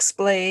trying to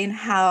explain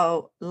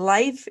how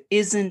life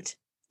isn't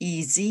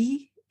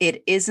easy.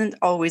 It isn't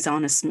always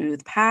on a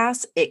smooth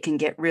path. It can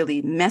get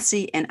really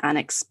messy and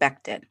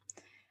unexpected.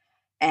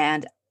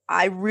 And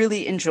I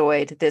really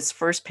enjoyed this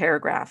first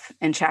paragraph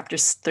in chapter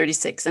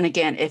 36. And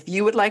again, if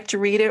you would like to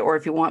read it, or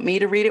if you want me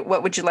to read it,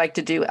 what would you like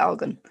to do,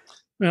 Elgon?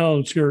 Well,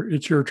 it's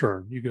your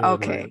turn. You go.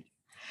 Okay.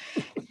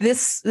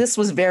 This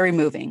was very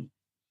moving.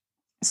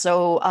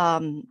 So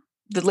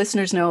the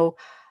listeners know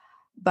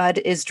Bud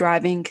is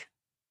driving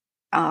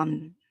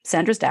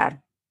Sandra's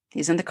dad.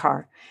 He's in the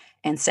car,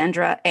 and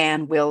Sandra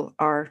and Will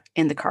are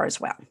in the car as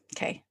well.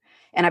 Okay.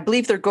 And I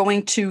believe they're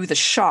going to the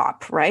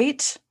shop,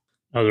 right?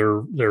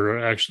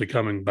 They're actually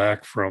coming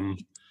back from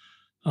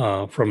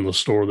the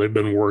store. They've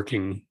been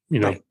working,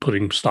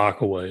 putting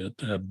stock away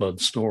at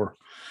Bud's store.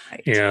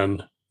 Right.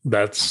 And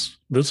this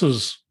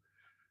is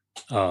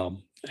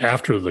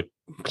after the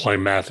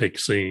climatic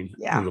scene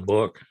in the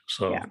book.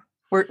 So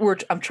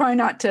I'm trying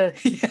not to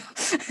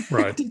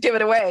give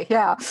it away.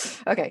 Yeah.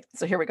 Okay.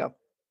 So here we go.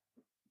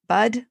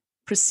 Bud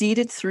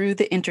proceeded through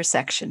the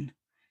intersection,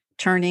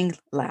 turning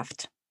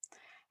left.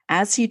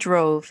 As he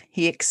drove,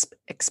 he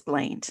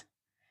explained,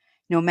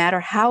 no matter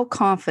how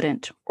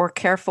confident or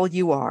careful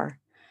you are,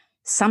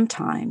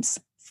 sometimes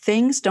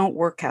things don't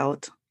work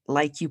out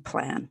like you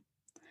plan.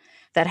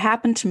 That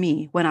happened to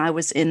me when I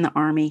was in the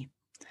Army.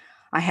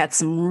 I had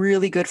some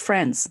really good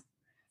friends.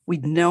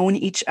 We'd known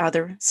each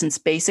other since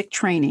basic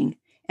training,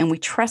 and we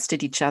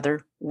trusted each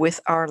other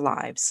with our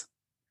lives.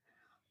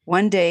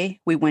 One day,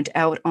 we went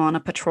out on a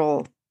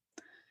patrol.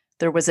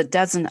 There was a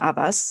dozen of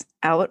us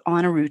out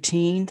on a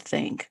routine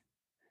thing.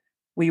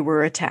 We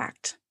were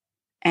attacked,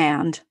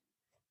 and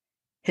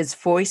his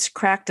voice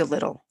cracked a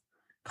little,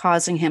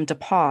 causing him to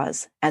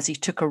pause as he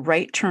took a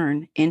right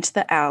turn into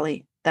the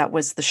alley that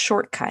was the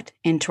shortcut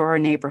into our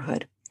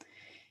neighborhood.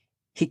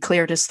 He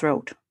cleared his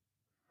throat.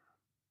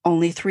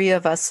 Only 3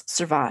 of us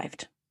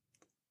survived.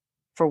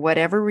 For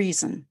whatever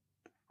reason,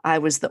 I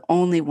was the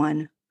only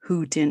one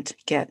who didn't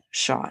get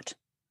shot.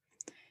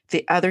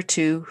 The other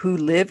 2 who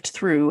lived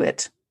through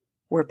it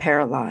were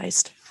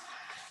paralyzed.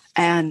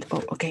 And,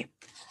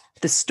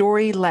 the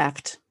story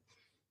left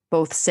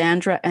both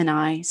Sandra and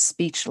I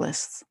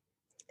speechless,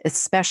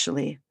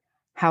 especially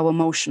how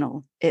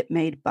emotional it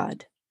made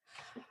Bud.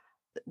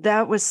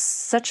 That was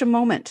such a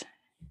moment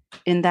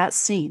in that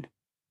scene.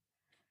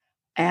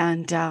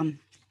 And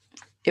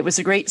it was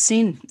a great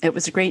scene. It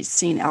was a great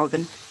scene,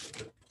 Elgon.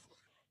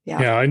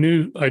 Yeah, I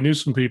knew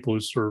some people who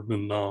served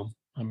in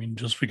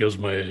just because of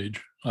my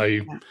age.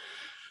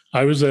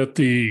 I was at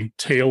the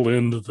tail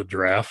end of the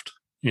draft,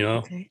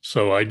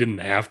 so I didn't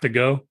have to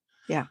go.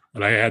 Yeah.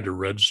 And I had to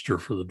register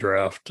for the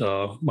draft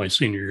my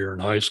senior year in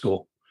high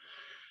school.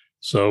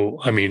 So,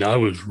 I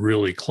was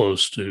really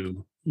close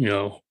to,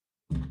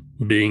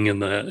 being in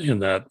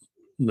the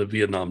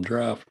Vietnam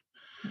draft.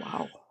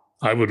 Wow.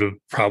 I would have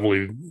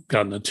probably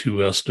gotten a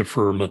 2S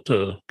deferment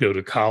to go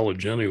to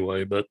college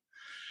anyway, but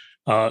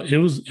it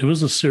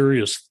was a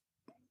serious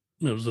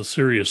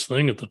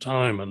thing at the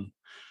time. And,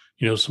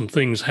 some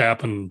things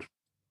happened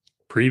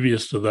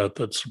previous to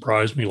that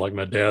surprised me. Like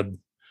my dad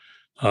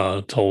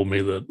told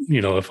me that,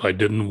 if I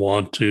didn't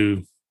want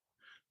to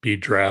be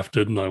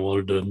drafted and I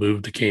wanted to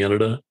move to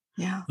Canada,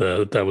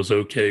 that was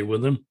okay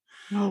with him.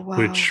 Oh, wow.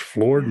 Which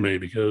floored me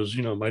because,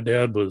 my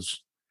dad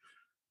was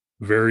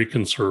very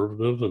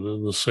conservative. And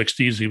in the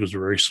 60s, he was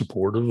very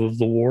supportive of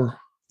the war.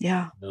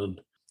 Yeah. And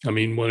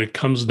when it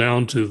comes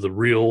down to the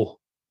real,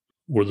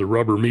 where the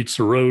rubber meets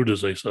the road,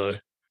 as they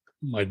say,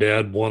 my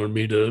dad wanted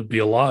me to be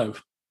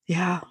alive.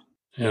 Yeah.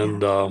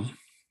 And,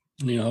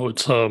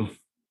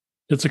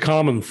 it's a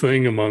common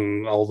thing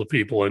among all the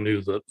people I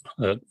knew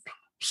that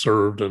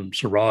served and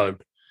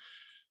survived.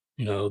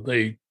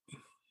 They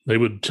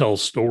would tell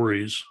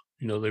stories,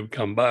 they would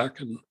come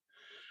back and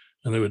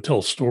they would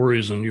tell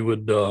stories, and you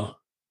would,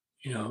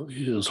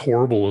 as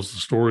horrible as the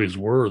stories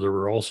were, there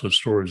were also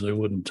stories they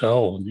wouldn't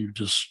tell. And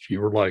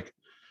you were like,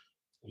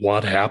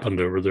 what happened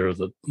over there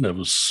that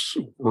was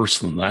worse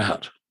than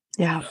that?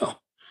 Yeah.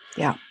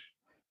 Yeah.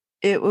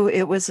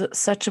 It was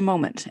such a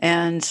moment.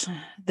 And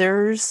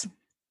there's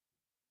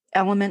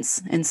elements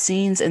and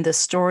scenes in the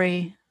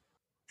story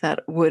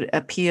that would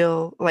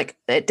appeal. Like,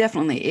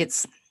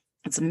 it's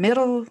a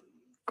middle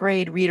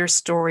grade reader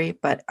story,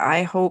 but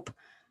I hope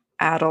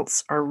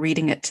adults are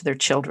reading it to their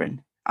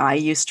children. I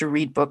used to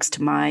read books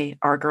to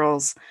our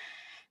girls,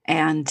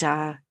 and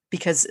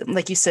because,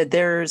 like you said,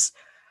 there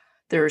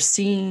are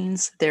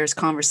scenes, there's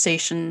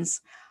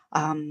conversations,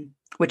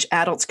 which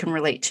adults can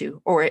relate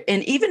to,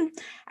 and even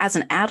as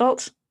an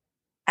adult,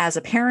 as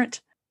a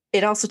parent,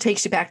 it also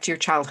takes you back to your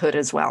childhood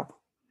as well,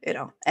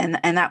 and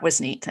that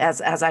was neat,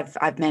 as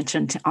I've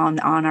mentioned on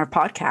our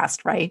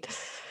podcast, right?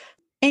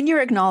 In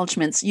your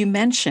acknowledgments, you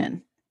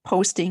mention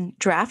posting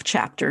draft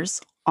chapters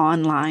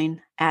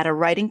online at a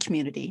writing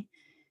community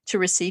to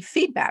receive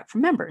feedback from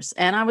members.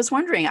 And I was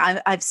wondering,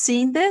 I've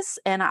seen this,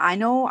 and I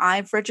know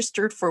I've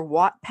registered for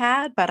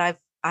Wattpad, but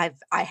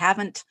I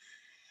haven't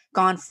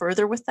gone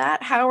further with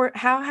that. How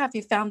have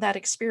you found that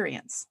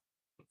experience?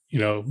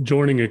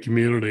 Joining a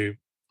community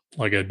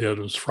like I did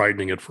was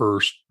frightening at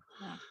first.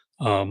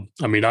 Yeah.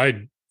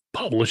 I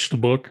published a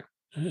book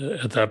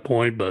at that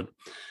point, but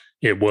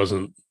it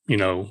wasn't,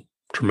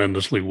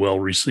 tremendously well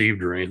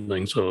received or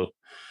anything. So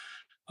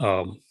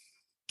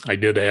I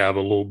did have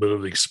a little bit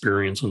of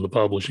experience in the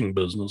publishing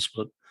business,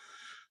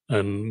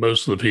 and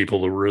most of the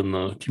people that were in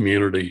the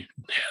community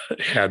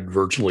had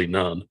virtually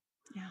none.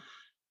 Yeah.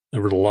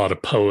 There were a lot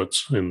of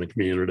poets in the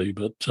community,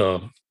 but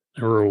there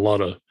were a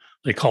lot of,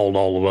 they called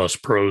all of us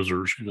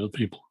prosers,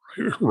 people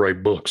who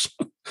write books.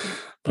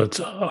 But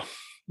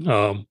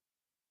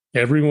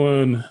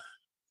everyone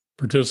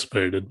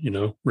participated,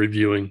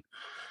 reviewing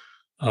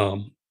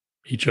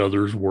each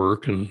other's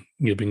work and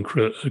giving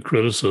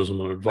criticism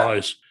and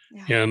advice.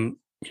 Yeah. And,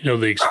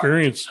 the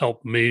experience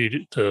helped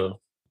me to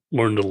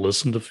learn to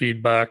listen to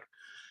feedback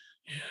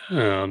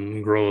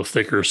and grow a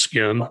thicker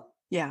skin.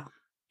 Yeah.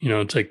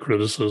 Take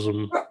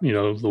criticism,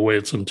 the way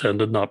it's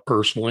intended, not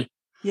personally.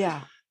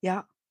 Yeah.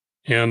 Yeah.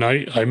 And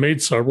I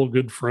made several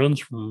good friends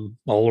from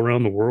all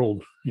around the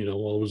world,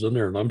 while I was in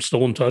there, and I'm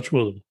still in touch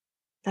with them.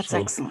 That's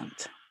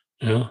excellent.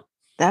 Yeah.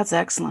 That's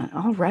excellent.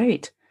 All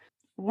right.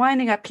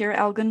 winding up here,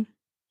 Elgon,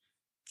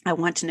 I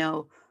want to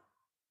know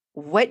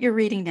what you're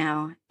reading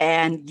now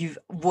and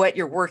what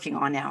you're working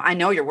on now. I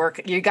know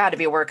you got to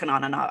be working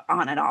on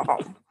a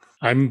novel.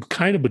 I'm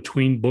kind of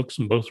between books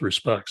in both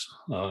respects.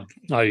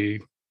 I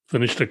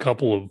finished a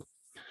couple of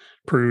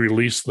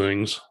pre-release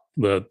things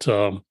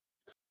that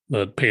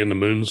Panda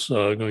Moon's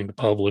going to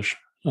publish.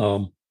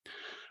 One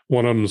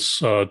of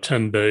them's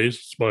 10 Days.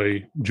 It's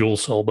by Jewel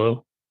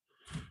Selbo,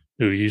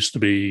 who used to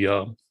be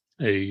a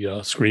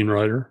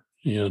screenwriter,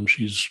 and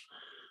she's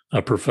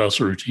a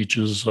professor who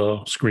teaches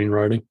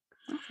screenwriting.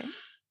 Okay.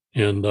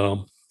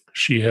 And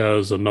she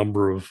has a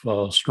number of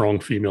strong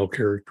female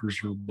characters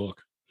in her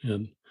book,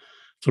 and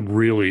it's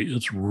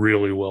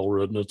really well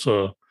written. It's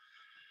a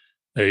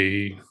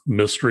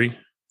mystery.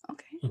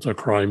 Okay. It's a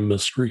crime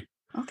mystery.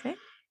 Okay.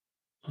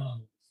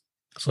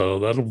 So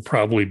that'll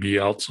probably be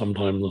out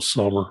sometime this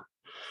summer.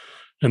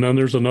 And then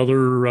there's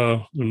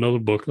another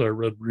book that I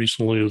read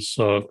recently. Is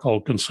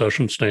called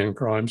Concession Stand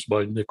Crimes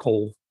by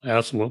Nicole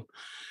Asselin.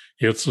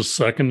 It's the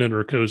second in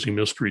her cozy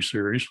mystery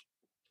series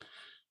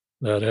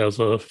that has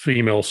a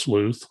female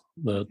sleuth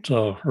that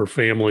her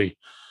family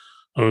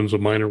owns a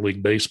minor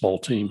league baseball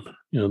team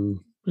in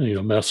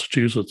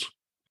Massachusetts.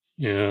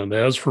 And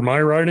as for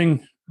my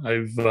writing,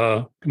 I've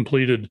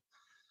completed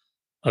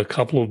a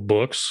couple of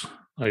books.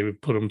 I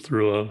put them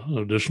through an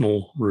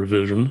additional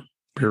revision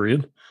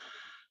period.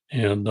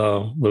 And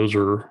those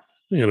are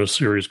in a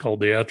series called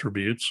The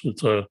Attributes.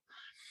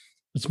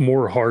 It's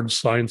more hard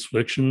science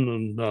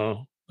fiction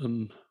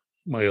than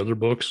my other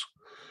books,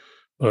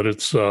 but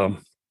it's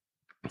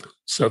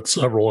set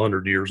several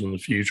hundred years in the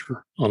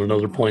future on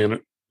another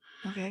planet.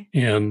 Okay.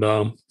 And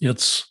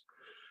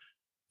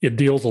it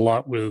deals a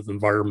lot with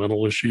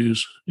environmental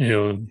issues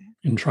and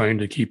in trying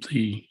to keep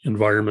the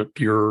environment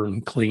pure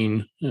and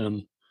clean,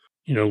 and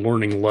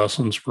learning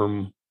lessons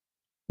from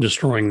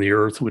destroying the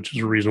earth, which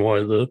is the reason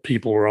why the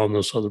people are on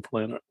this other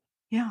planet.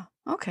 Yeah.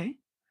 Okay.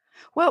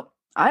 Well,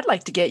 I'd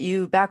like to get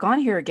you back on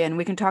here again.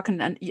 We can talk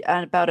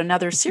about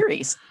another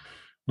series.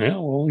 Yeah.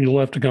 Well, you'll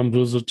have to come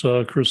visit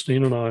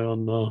Christine and I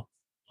on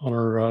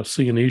our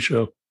C&E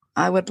show.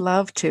 I would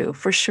love to,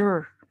 for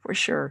sure. For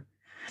sure.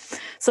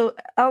 So,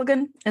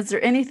 Elgon, is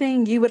there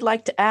anything you would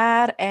like to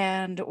add?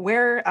 And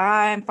where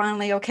I'm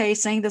finally okay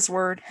saying this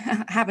word,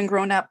 having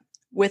grown up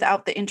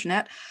without the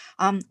internet,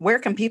 where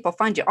can people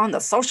find you on the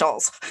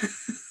socials?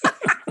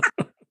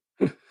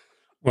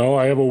 Well,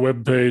 I have a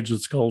webpage.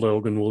 It's called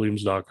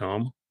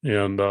elgonwilliams.com.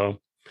 And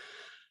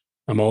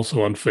I'm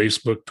also on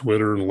Facebook,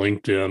 Twitter, and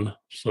LinkedIn.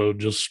 So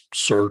just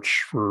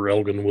search for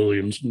Elgon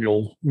Williams and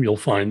you'll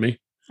find me.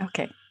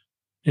 Okay.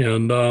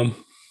 And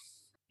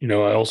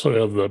I also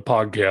have the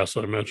podcast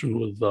that I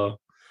mentioned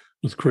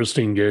with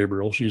Christine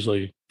Gabriel. She's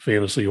a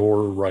fantasy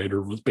horror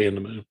writer with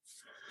Panda Moon.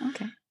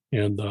 Okay.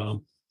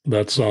 And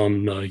that's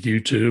on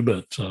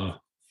YouTube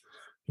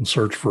and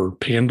search for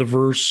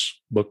Pandaverse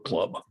Book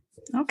Club.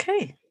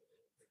 Okay.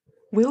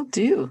 Will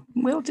do.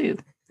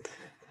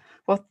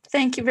 Well,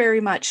 thank you very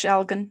much,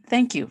 Elgon.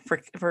 Thank you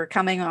for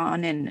coming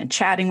on and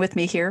chatting with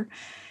me here.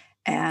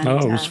 And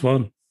it was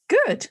fun.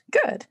 Good.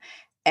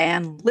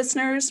 And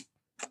listeners,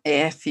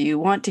 if you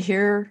want to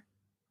hear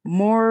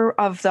more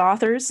of the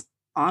authors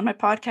on my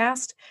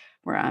podcast,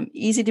 where I'm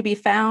easy to be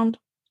found,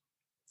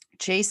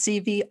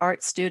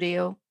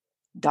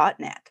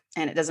 jcvartstudio.net.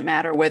 And it doesn't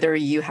matter whether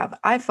you have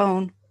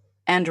iPhone,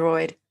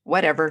 Android,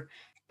 whatever,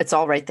 it's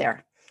all right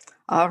there.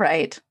 All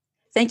right.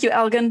 Thank you,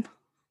 Elgon.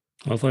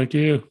 Well, thank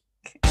you.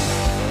 Okay.